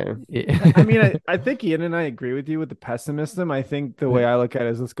 I yeah. mean, I think Ian and I agree with you with the pessimism. I think the way I look at it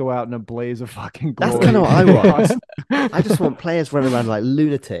is let's go out in a blaze of fucking That's kind of glory. what I want. I just want players running around like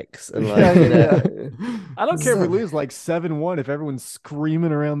lunatics and Yeah, like, yeah, yeah. I don't care if we So- lose like 7-1 if everyone's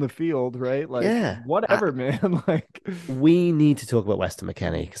screaming around the field, right? Like yeah. whatever, man. Like We need to talk about Weston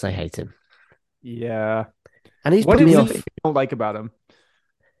McKennie because I hate him. yeah. And he's What put is me it off. you don't like about him?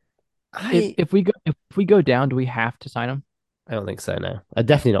 I If we go down, do we have to sign him? I don't think so, no.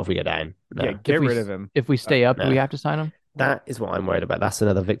 Definitely not if we go down. Yeah, No. If get we rid of him. if we stay up, do we No. have to sign him? That is what I'm worried about. That's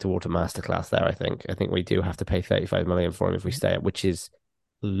another Victor Walter masterclass there, I think. I think we do have to pay 35 million for him if we stay up, which is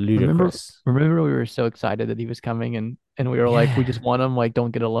Remember ludicrous. remember we were so excited that he was coming and we were like, we Yeah. just want him, like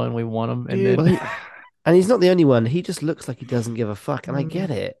don't get a loan, we want him. And Dude. Well, then and he's not the only one. He just looks like he doesn't give a fuck, and I get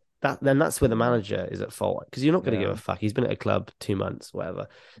Mm. it. That's where the manager is at fault because you're not going to give Yeah. a fuck. He's been at a club 2 months, whatever.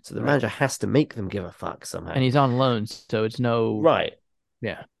 So the Right. manager has to make them give a fuck somehow. and he's on loans, so it's no Right.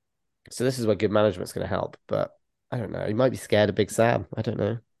 yeah. So this is where good management's going to help, but I don't know. He might be scared of Big Sam. I don't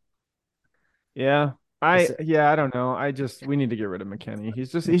know. Yeah. It's, I don't know. We need to get rid of McKennie.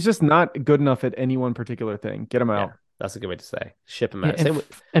 He's just not good enough at any one particular thing. Get him yeah, out. that's a good way to say. Ship him Yeah, out. Same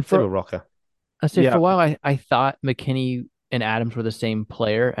with and same for with Rocker. I say for Yeah. a while I thought McKinney and Adams were the same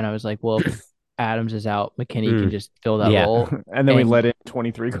player, and I was like, well, if Adams is out, McKinney can Mm, just fill that yeah. role. And then we And let in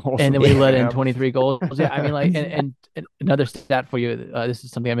 23 goals. and then in the we let second in half. 23 goals. Yeah, I mean, like, and another stat for you. This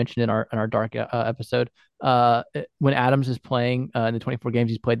is something I mentioned in our dark episode. When Adams is playing in the 24 games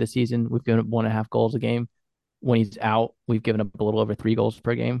he's played this season, we've given up 1.5 goals a game. When he's out, we've given up a little over 3 goals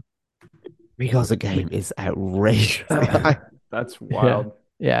per game. 3 goals a game is outrageous. That's Yeah, wild.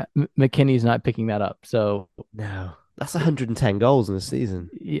 yeah. McKinney's not picking that up, so No, that's 110 goals in a season.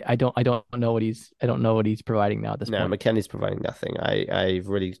 I don't know what he's providing now at this No, point. McKennie's providing nothing. I've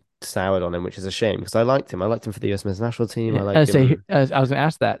really soured on him, which is a shame because I liked him. I liked him for the US men's national team. I Yeah, liked him. I was going to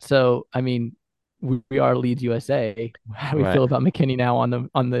ask that. So, I mean, we are Leeds USA. How do we Right. feel about McKinney now on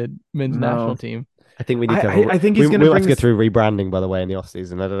the men's national No. team? I think we need to have I think he's going to we'll have bring to go this. through rebranding, by the way, in the off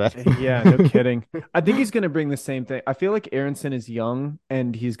season. I don't know. Yeah, no kidding. I think he's going to bring the same thing. I feel like Aronson is young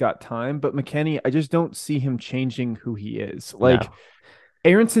and he's got time, but McKennie, I just don't see him changing who he is. Like No.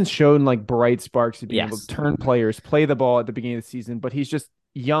 Aronson's shown like bright sparks of being able to Yes. turn players, play the ball at the beginning of the season, but he's just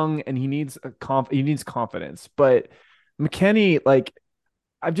young and he needs he needs confidence. But McKennie, like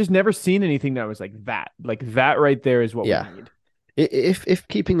I've just never seen anything that was like that. Like that right there is what Yeah. we need. If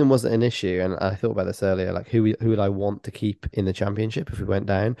keeping them wasn't an issue, and I thought about this earlier, like who would I want to keep in the championship if we went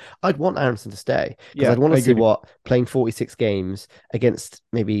down? I'd want Aronson to stay because Yeah, I'd want I to see agree. what playing 46 games against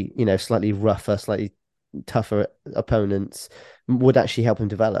maybe slightly rougher, slightly tougher opponents would actually help him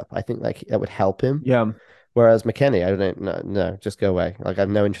develop. I think like that would help him. Yeah. Whereas McKennie, I don't know, no, just go away. Like I have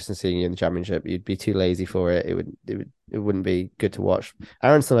no interest in seeing you in the championship. You'd be too lazy for it. It wouldn't be good to watch.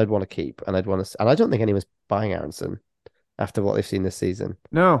 Aronson, I'd want to keep, and I don't think anyone's buying Aronson after what they've seen this season.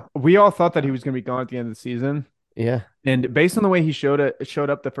 No, we all thought that he was going to be gone at the end of the season. Yeah, And based on the way he showed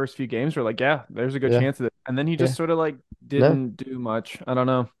up the first few games, we're like, yeah, there's a good Yeah. chance of it. And then he just Yeah. sort of like didn't do much. I don't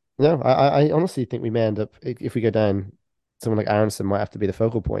know. no, I honestly think we may end up if we go down. Someone like Aronson might have to be the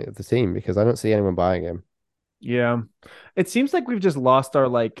focal point of the team because I don't see anyone buying him. Yeah. It seems like we've lost our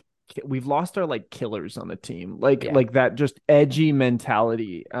like killers on the team. Like Yeah. like that just edgy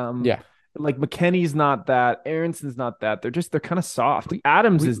mentality. Yeah. Like McKennie's not that, Aronson's not that. They're kind of soft. We-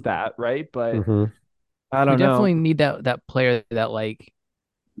 Adams we- is that, right? But Mhm. I We don't know. definitely need that player that like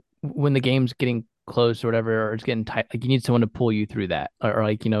when the game's getting close or whatever, or it's getting tight, like you need someone to pull you through that, or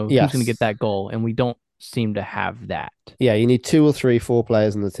like who's going to Yes. get that goal, and we don't seem to have that. Yeah, you need 2 or 3, 4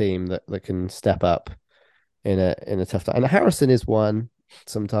 players in the team that can step up in a tough time. And Harrison is one.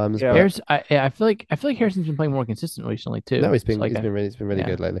 sometimes, Yeah. but I feel like Harrison's been playing more consistent recently no, too. So like, he's been really yeah.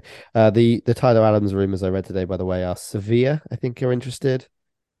 good lately. The Tyler Adams rumors I read today, by the way, are Sevilla. I think are interested.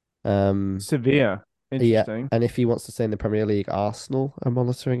 Um, Sevilla. yeah, Interesting. and if he wants to stay in the Premier League, Arsenal are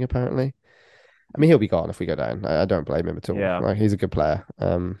monitoring apparently. I mean, he'll be gone if we go down. I don't blame him at all. Yeah. Like he's a good player.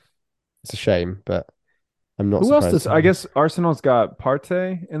 It's a shame, but I'm not Who else surprised. does I guess Arsenal's got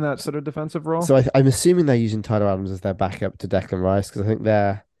Partey in that sort of defensive role? So I'm assuming they're using Tyler Adams as their backup to Declan Rice because I think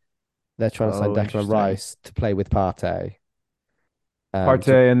they're trying to sign Oh, Declan interesting. Rice to play with Partey. So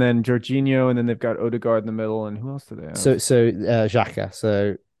Partey and then Jorginho, and then they've got Odegaard in the middle, and who else do they have? Xhaka.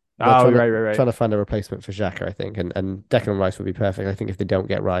 So they're Oh, right, right, right. trying to find a replacement for Xhaka, I think, and Declan Rice would be perfect. I think if they don't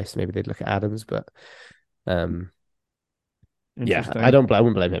get Rice, maybe they'd look at Adams, but um, yeah, Interesting. I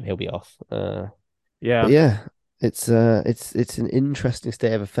wouldn't blame him. He'll be off. But Yeah. yeah, it's an interesting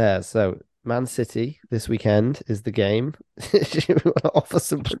state of affairs. So Man City this weekend is the game. Do you want to offer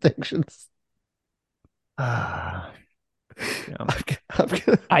some predictions? Yeah.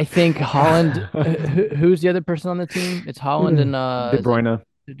 I think Holland. Who's the other person on the team? It's Holland and De is it Bruyne.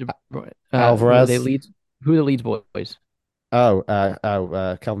 who are they Alvarez. Leeds? Who are the Leeds boys?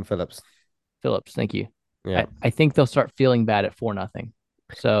 Calvin Phillips. Phillips. Thank you. Yeah, I think they'll start feeling bad at 4-0.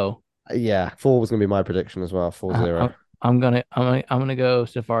 So yeah. 4 was gonna be my prediction as well. 4-0. I'm gonna go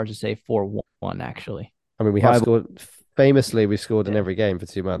so far as to say 4-1 actually. I mean, we have 5 scored famously. We've scored in Yeah. every game for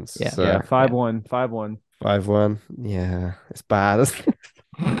 2 months. Yeah. So Yeah, 5-1. 5-1. 5-1. Yeah, it's bad.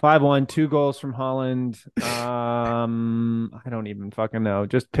 5-1, 2 goals from Holland. I don't even fucking know.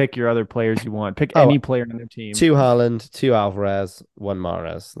 Just pick your other players you want. Pick Oh, any player on their team. 2 Haaland, 2 Alvarez, 1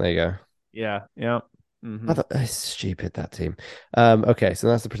 Mahrez. There you go. Yeah, yeah. I thought it's stupid that team. Okay, so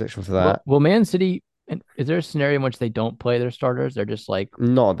that's the prediction for that. Will Man City? Is there a scenario in which they don't play their starters? They're just like,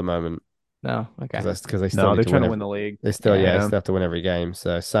 Not at the moment no, okay. because they still No, need they're to trying win to every, win the league. they still Yeah. they still have to win every game.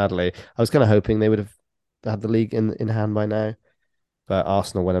 So sadly, I was kind of hoping they would have had the league in hand by now, but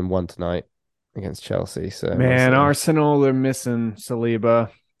Arsenal went and won tonight against Chelsea. So Man, Arsenal, they're missing Saliba.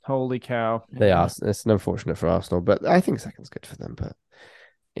 Holy cow. they are. It's unfortunate for Arsenal, but I think second's good for them. But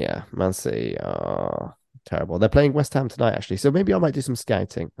yeah, Man City are terrible. They're playing West Ham tonight, actually. So maybe I might do some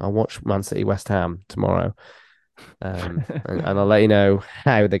scouting. I'll watch Man City West Ham tomorrow. And I'll let you know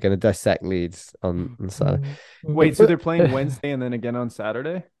how they're going to dissect Leeds on Saturday. Wait, so they're playing Wednesday and then again on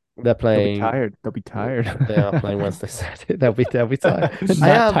Saturday? They're They'll be playing. tired. They'll be tired. They are playing Wednesday, Saturday. They'll be tired.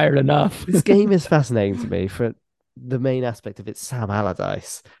 Not tired enough. This game is fascinating to me for the main aspect of it's Sam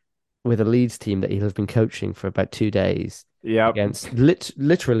Allardyce with a Leeds team that he has been coaching for about 2 days Yeah. against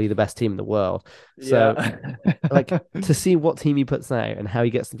literally the best team in the world. So, like, to see what team he puts out and how he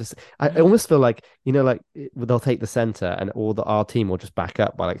gets them to. I almost feel like, like they'll take the center and our team will just back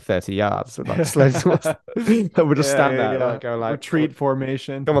up by like 30 yards. So, like, and we'll just stand there like, going like retreat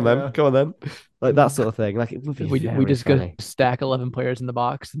formation. Come on then, come on then. Like that sort of thing. Like it would be we just funny. go stack 11 players in the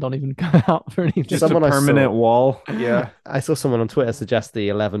box and don't even come out for anything. Just Someone a permanent wall. Yeah. I saw someone on Twitter suggest the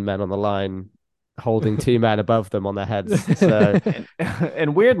 11 men on the line holding 2 men above them on their heads. So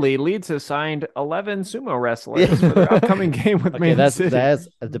and weirdly, Leeds has signed 11 sumo wrestlers for their upcoming game with Man City. There's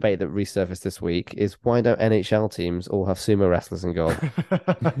a debate that resurfaced this week is why don't NHL teams all have sumo wrestlers in goal?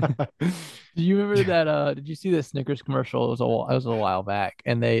 Do you remember that? Did you see the Snickers commercial? It was a while back,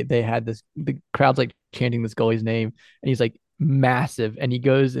 and they had the crowd's like chanting this goalie's name, and he's like massive, and he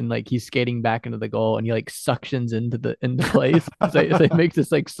goes and like he's skating back into the goal, and he like suctions into place. So it makes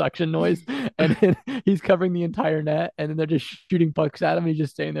this like suction noise, and then he's covering the entire net, and then they're just shooting pucks at him. And he's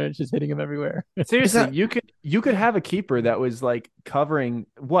just staying there, and it's just hitting him everywhere. Seriously, you could have a keeper that was like covering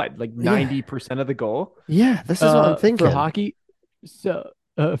what, like 90% of the goal. Yeah, this is what I'm thinking for hockey. So.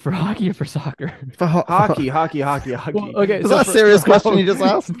 For hockey or for soccer? For hockey. Well, okay, is that a serious question you just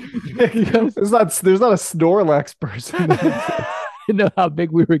asked? there's not a Snorlax person. You know how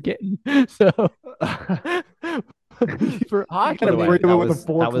big we were getting. So for hockey,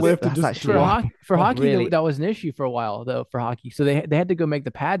 for hockey, really... that was an issue for a while though. For hockey, so they had to go make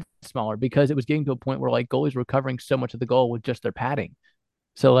the pads smaller because it was getting to a point where like goalies were covering so much of the goal with just their padding.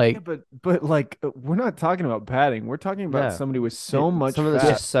 So like, but like we're not talking about padding. We're talking about somebody with so much. Someone that's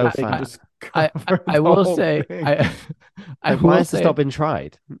just so fat. I will say, why has this not been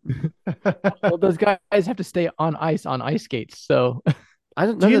tried? Well, those guys have to stay on ice skates. So I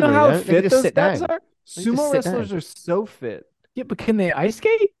don't know. Do you know how fit those guys are? Sumo wrestlers are so fit. Yeah, but can they ice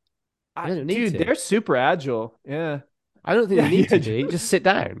skate? Dude, they're super agile. Yeah, I don't think they need to be. Just sit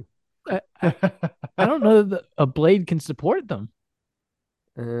down. I don't know that a blade can support them.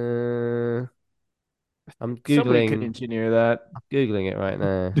 I'm Somebody googling. could engineer that. I'm googling it right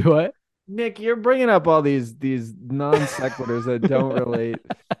now. Do what? Nick, you're bringing up all these non sequiturs that don't relate.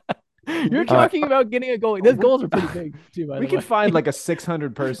 You're All right. talking about getting a goalie. Those goals are pretty big too, by We the could way. find like a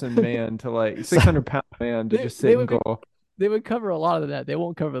 600-person man to like 600-pound man to They, just sit they in would goal. they would cover a lot of the net. They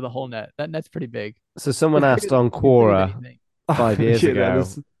won't cover the whole net. That net's pretty big. So someone It's asked bigger on as big as Quora anything. 5 years Yeah, that ago,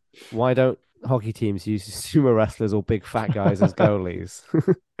 is. why don't hockey teams use sumo wrestlers or big fat guys as goalies?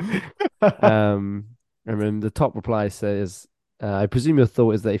 Um, and then the top reply says, I presume your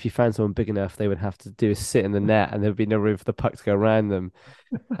thought is that if you found someone big enough, they would have to do is sit in the net and there'd be no room for the puck to go around them.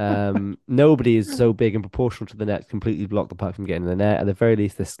 Nobody is so big and proportional to the net to completely block the puck from getting in the net. At the very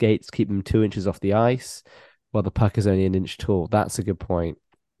least, the skates keep them 2 inches off the ice, while the puck is only an inch tall. That's a good point.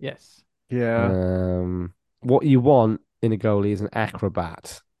 Yes. Yeah. What you want in a goalie is an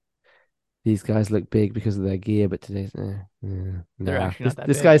acrobat. These guys look big because of their gear, but today's They're nah. actually This not that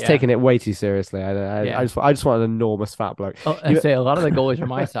this big. guy's Yeah. taking it way too seriously. Yeah. I just want an enormous fat bloke. Oh, I You say a lot of the goalies are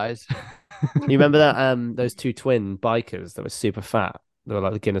my size. you remember that those two twin bikers that were super fat? They were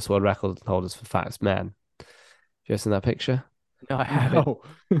like the Guinness World Record holders for fattest men. You ever seen that picture? No, I haven't. No.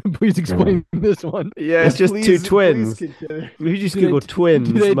 Please explain this one. Yeah, It's just two please twins. continue. You just Do they Google do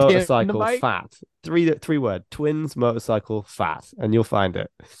twins they tandem motorcycle bike? fat. Three word twins motorcycle fat, and you'll find it.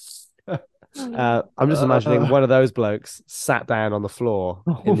 I'm just imagining one of those blokes sat down on the floor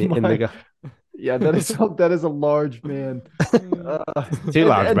Oh in the my. Yeah, that is a large man. too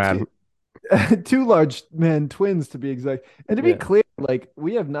large And man. two large men, twins to be exact. And to be Yeah. clear, like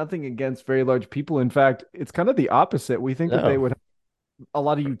we have nothing against very large people. In fact, it's kind of the opposite. We think that they No. would have a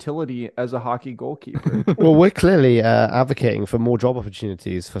lot of utility as a hockey goalkeeper. Well, we're clearly advocating for more job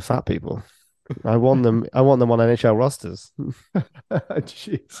opportunities for fat people. I want them. I want them on NHL rosters.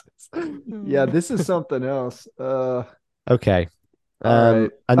 Jesus. Yeah, this is something else. Okay. All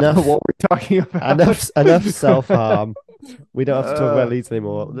right. Enough. What were we talking about? Enough self harm. We don't have to talk about Uh, Leeds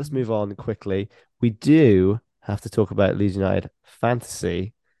anymore. Let's move on quickly. We do have to talk about Leeds United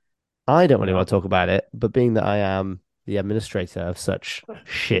fantasy. I don't really yeah. want to talk about it, but being that I am the administrator of such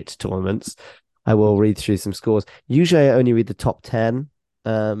shit tournaments, I will read through some scores. Usually, I only read the top 10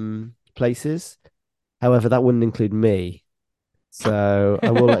 places. However, that wouldn't include me. So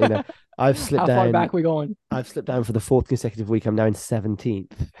I will let you know. I've slipped How far down. back we going? I've slipped down for the fourth consecutive week. I'm now in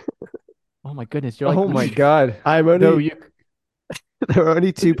 17th. Oh my goodness, you're like Oh my God. I'm No, only you there are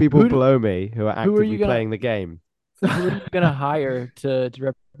only two people who do- below me who are who are you actively gonna playing the game. who are you gonna hire to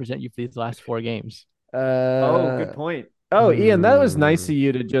represent you for these last 4 games? Oh, Uh, good point. Oh, Ian, that was nice hmm, of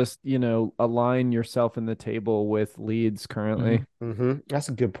you to just, align yourself in the table with Leeds currently. That's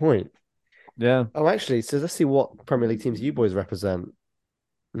a good point. Yeah. Oh, actually, so let's see what Premier League teams you boys represent.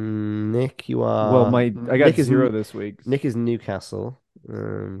 Nick, you Well, are I got Nick is 0 this week. Nick is Newcastle.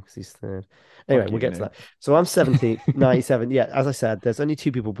 'Cause he's third. Anyway, Fuck we'll you, get to Nick. that. So I'm 17th, 97. Yeah, as I said, there's only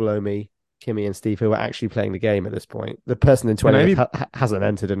two people below me, Kimmy and Steve, who are actually playing the game at this point. The person in Can I 20th be hasn't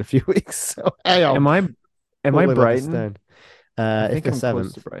entered in a few weeks. So hang on, am I am all I the way like a Brighton? stone. I If think they're I'm close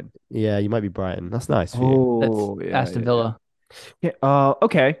to seventh, Brighton. yeah, you might be Brighton. That's nice for you. That's Oh, yeah, Aston yeah, Villa. yeah.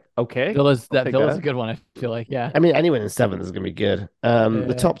 Okay. Okay. I'll take Villa's a that. good one, I feel like. Yeah. I mean, anyone in seventh is going to be good. The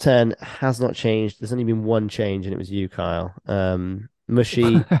Yeah. top 10 has not changed. There's only been one change, and it was you, Kyle. Mushy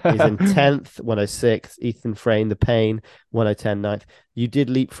is in 10th, 106. Ethan Frame, the Pain, 110, 9th. You did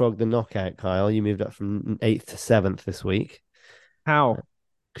leapfrog the knockout, Kyle. You moved up from 8th to 7th this week How?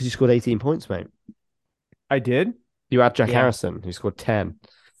 because you scored 18 points, mate. I did? You had Jack Yeah. Harrison, who scored 10.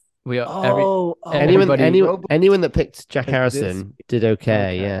 We Everybody. Anyone that picked Jack Has this- Harrison did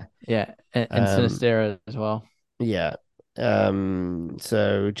okay. Okay. Yeah. and Um, Sinistera as well. Yeah.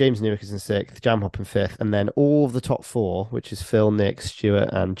 So James Newick is in sixth, Jam Hop in fifth, and then all of the top four, which is Phil, Nick, Stuart,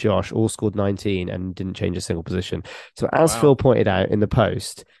 and Josh, all scored 19 and didn't change a single position. So as Wow. Phil pointed out in the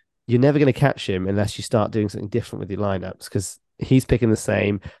post, you're never going to catch him unless you start doing something different with your lineups because he's picking the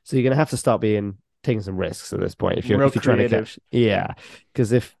same. So you're going to have to start taking some risks at this point if you're trying to creative. catch. Yeah,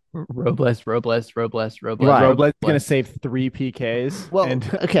 because if Robles. Right. Robled's gonna save 3 PKs. well, and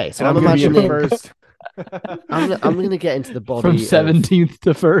okay, so and I'm I'm gonna be in imagining first. I'm gonna get into the body From of 17th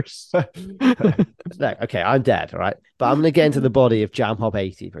to first. Look, okay, I'm dead, all right? But I'm going to get into the body of Jam Hop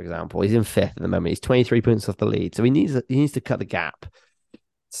 80, for example. He's in fifth at the moment. He's 23 points off the lead. So he needs to cut the gap.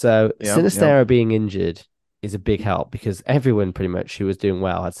 So Yeah, Sinistera being injured is a big help because everyone pretty much who was doing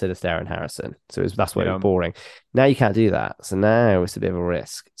well had Sinistera and Harrison. So that's why it Yeah. was boring. Now you can't do that. So now it's a bit of a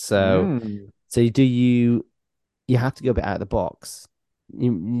risk. So you have to go a bit out of the box.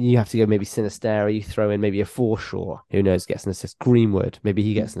 You have to go maybe Sinistera. You throw in maybe a Forshaw. Who knows? Gets an assist. Greenwood. Maybe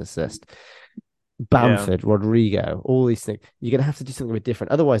he gets an assist. Bamford, Rodrigo. All these things. You're gonna have to do something a bit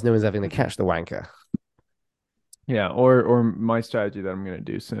different. Otherwise, no one's ever gonna catch the wanker. Yeah, or my strategy that I'm gonna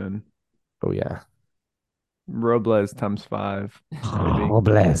do soon. Oh yeah. Robles times 5, maybe.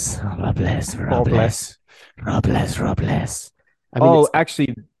 Robles, Robles, Robles, Robles. Robles, Robles. I mean, Oh, it's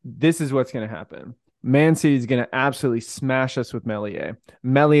actually, this is what's going to happen. Man City is going to absolutely smash us with Melier.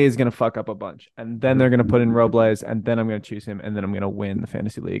 Melier is going to fuck up a bunch, and then they're going to put in Robles, and then I'm going to choose him, and then I'm going to win the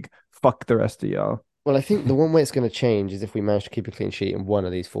fantasy league. Fuck the rest of y'all. well. I think the one way it's going to change is if we manage to keep a clean sheet in one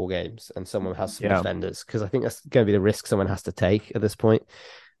of these four games, and someone has some Yeah. defenders, because I think that's going to be the risk someone has to take at this point.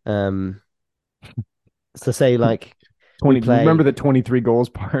 Um, so say like we 20. Remember play the 23 goals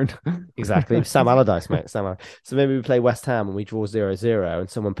part? exactly Sam Allardyce, mate. So maybe we play West Ham and we draw 0-0, and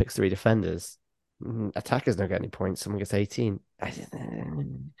someone picks three defenders. Attackers don't get any points. Someone gets 18. It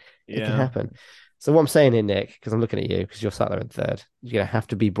can Yeah. happen. So what I'm saying here, Nick, because I'm looking at you, because you're sat there in third, you're gonna have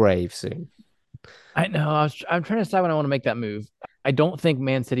to be brave soon. I know. I'm trying to decide when I want to make that move. I don't think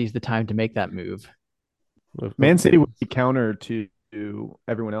Man City's the time to make that move. Man City would be counter to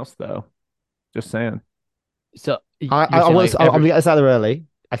everyone else, though. Just saying. So I you're saying want like to, I'm gonna get this out there early.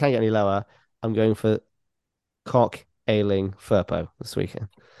 I can't get any lower. I'm going for Cock, Ailing, Furpo this weekend.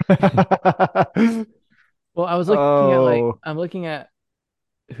 well, I was looking at Oh, I'm looking at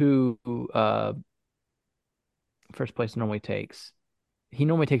who first place normally takes. He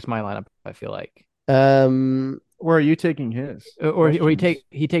normally takes my lineup, I feel like. where are you taking his Or questions?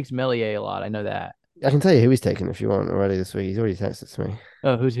 he takes Melier a lot. I know that. I can tell you who he's taking if you want already this week. He's already texted to me.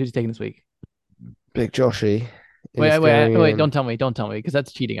 Oh, who's taking this week? Big Joshy is Wait, going. don't tell me, because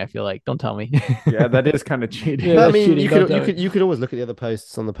that's cheating. I feel like, don't tell me. Yeah, that is kind of Yeah, But I cheating. that's mean, cheating. you Don't could tell me. you could always look at the other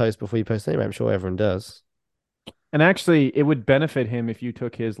posts on the post before you post anyway. I'm sure everyone does. And actually, it would benefit him if you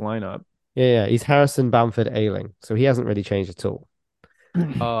took his lineup. Yeah. He's Harrison, Bamford, Ailing, so he hasn't really changed at all.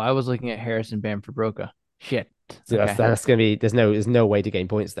 Oh, I was looking at Harrison Bamford Broca. Shit. So Okay. that's gonna be there's no way to gain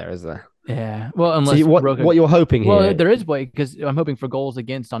points there, is there? Yeah. Well, So unless what Broca. you're hoping Well, here? there is way because I'm hoping for goals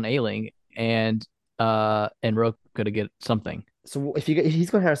against on Ailing and Roca to get something. So if he's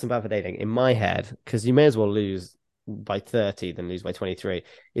got Harrison, Bamford, Ailing, in my head, because you may as well lose by 30 than lose by 23,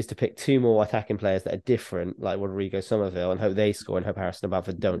 is to pick two more attacking players that are different, like Rodrigo, Somerville, and hope they score, and hope Harrison and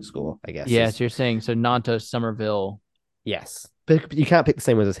Bamford don't score. I guess Yeah. is So you're saying so Nanto Somerville. yes, but you can't pick the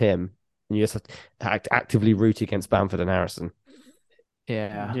same ones as him, and you just have to actively root against Bamford and Harrison.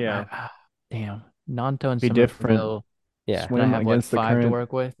 Yeah. Yeah, Damn. Nanto and be different. Somerville. Yeah, And I Swim have what, against the 5 to current.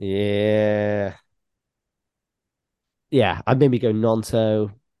 work with? yeah, yeah. I'd maybe go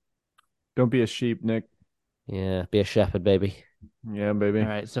Nonto. Don't be a sheep, Nick. Yeah, be a shepherd, baby. Yeah, All baby.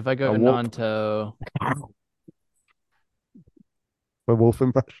 right. So if I A go wolf. Nanto, A wolf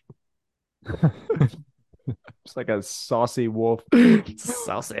impression. It's like a saucy wolf.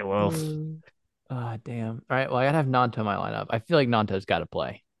 Saucy wolf. damn. All right. Well, I gotta have Nanto in my lineup. I feel like Nanto's got to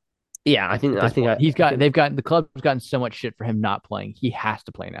play Yeah, at this point. I think The club's gotten so much shit for him not playing. He has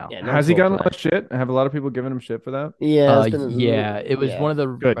to play now. yeah, Has he Nonto will gotten a lot play. of shit? I have a lot of people giving him shit for that. Yeah, there's been Yeah, it was yeah, one of the.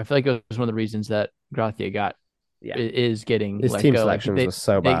 Good. I feel like it was one of the reasons that Gracia got yeah. is getting His let team go. Like selections were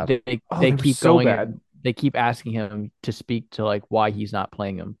so bad. Oh, they they were keep so going bad. and they keep asking him to speak to like why he's not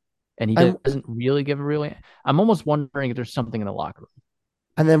playing him, and he And doesn't really give a really. I'm almost wondering if there's something in the locker room.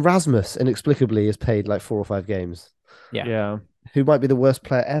 and then Rasmus inexplicably has played like 4 or 5 games. Yeah, Yeah. Who might be the worst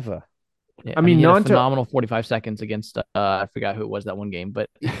player ever? yeah. I I mean, mean, he had a Nanto phenomenal 45 seconds against I forgot who it was that one game, but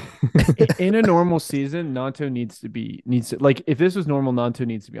in a normal season, Nanto needs to like if this was normal, Nanto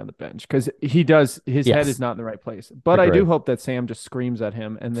needs to be on the bench because his head is Yes, not in the right place. But I do agree. hope that Sam just screams at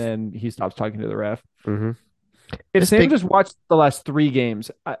him and then he stops talking to the ref. Mm-hmm. If This Sam big, just watched the last 3 games,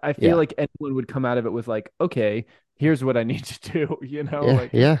 I feel yeah, like anyone would come out of it with like, okay, here's what I need to do. yeah,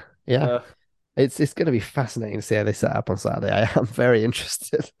 Like yeah, yeah. uh, It's going to be fascinating to see how they set up on Saturday. I am very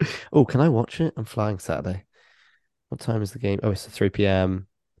interested. Oh, can I watch it? I'm flying Saturday. What time is the game? Oh, it's at 3 p.m.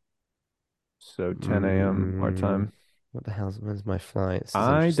 so 10 a.m. our time. What the hell's when's my flight? This is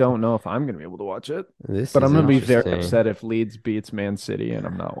I interesting. don't know if I'm gonna be able to watch it, This but I'm is gonna be very interesting. upset if Leeds beats Man City and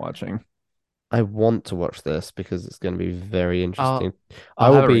I'm not watching. I want to watch this because it's going to be very interesting. I I'll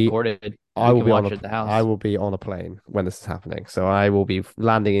will have it be recorded. I We will can be on watch a it at the I house. will be on a plane when this is happening. So I will be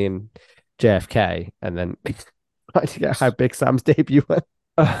landing in JFK and then trying to get how big Sam's debut went.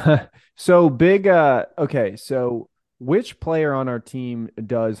 So big. Okay. So which player on our team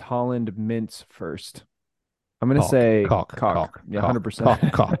does Holland mince first? I'm gonna Cock, say cock, cock. cock, Yeah, cock, 100%.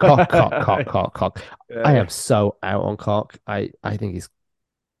 cock, cock, cock, cock, cock, cock, cock. I Uh, am so out on cock. I think he's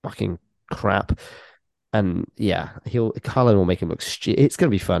fucking crap. And yeah, Colin will make him look stupid. It's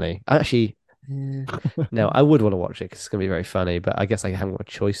gonna be funny. Actually, no, I would want to watch it because it's gonna be very funny. But I guess I haven't got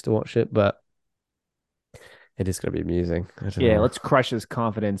a choice to watch it. But it is gonna be amusing. I don't yeah, know. let's crush his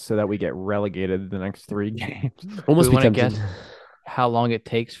confidence so that we get relegated the next 3 games. Almost We be want to tempted. guess how long it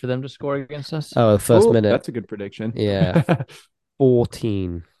takes for them to score against us? Oh, the first Oh, minute. that's a good prediction. Yeah,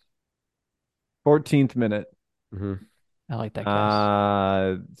 14. 14th minute. Mm-hmm. I like that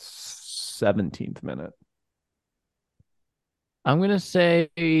guess. 17th minute. I'm gonna say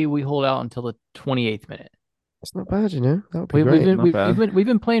we hold out until the 28th minute. It's not bad, you know. That would be We've great. been Not bad. we've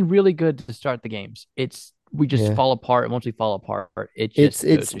been playing really good to start the games. We just Yeah. fall apart, and once we fall apart, it It's just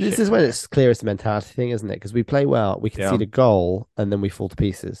goes it's to this shit is from when there. it's clearest mentality thing, isn't it? Because we play well, we Yeah. concede a goal, and then we fall to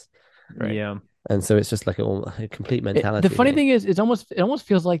pieces. Right. Yeah. And so it's just like a complete The mentality funny thing. thing is, it almost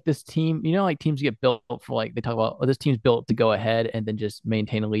feels like this team. You know, like teams get built for like they talk about. Oh, this team's built to go ahead and then just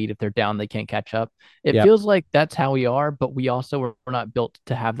maintain a lead. If they're down, they can't catch up. It Yep. feels like that's how we are, but we also were not built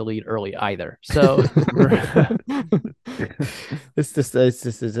to have the lead early either. So It's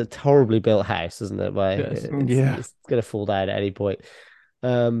a horribly built house, isn't it? Where yes, Yeah. it's gonna fall down at any point.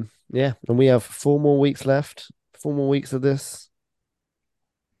 Yeah, and we have 4 more weeks left. 4 more weeks of this.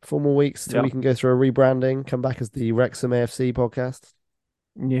 4 more weeks till Yeah. we can go through a rebranding, come back as the Wrexham AFC podcast.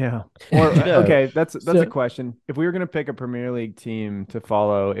 Yeah. Or Do you know? okay, that's a so question. If we were gonna pick a Premier League team to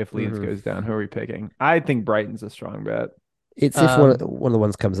follow if Leeds Mhm. goes down, who are we picking? I think Brighton's a strong bet. It's if um, one of the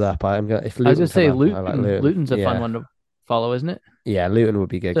ones comes up. I'm gonna if I was gonna Luton come say up, I like Luton. Luton. Luton's a fun Yeah, one to follow, isn't it? yeah, Luton would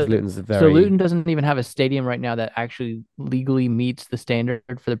be good because So, Luton's a so very Luton doesn't even have a stadium right now that actually legally meets the standard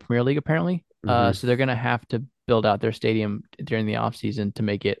for the Premier League, apparently. mhm. So they're gonna have to build out their stadium during the off season to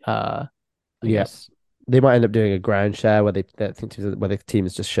make it, I Yeah. guess. They might end up doing a ground share where they think where the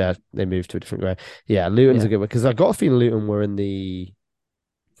teams just share, they move to a different ground. Yeah, Luton's a Yeah. good one because I got a feeling Luton were in the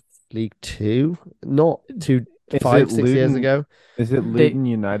League Two, not two, Is it 5 6 years Luton? ago. Is it They Luton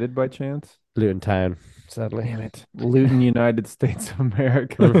United by chance? Luton Town, sadly. Damn it. Luton United States of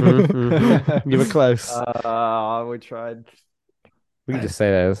America. You were close. We tried. We can just say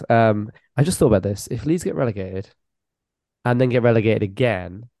those. I just thought about this. If Leeds get relegated and then get relegated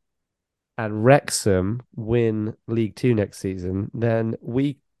again, and Wrexham win League Two next season, then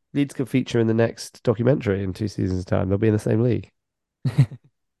we Leeds could feature in the next documentary in 2 seasons' time. They'll be in the same league. That's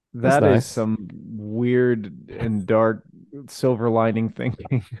That is nice. some weird and dark silver lining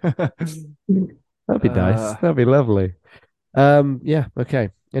thinking. That'd be nice. uh, That'd be lovely. Yeah, okay.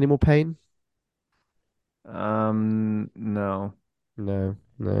 Any more pain? no. No, no,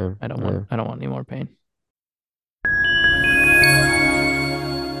 no. I don't want any more pain.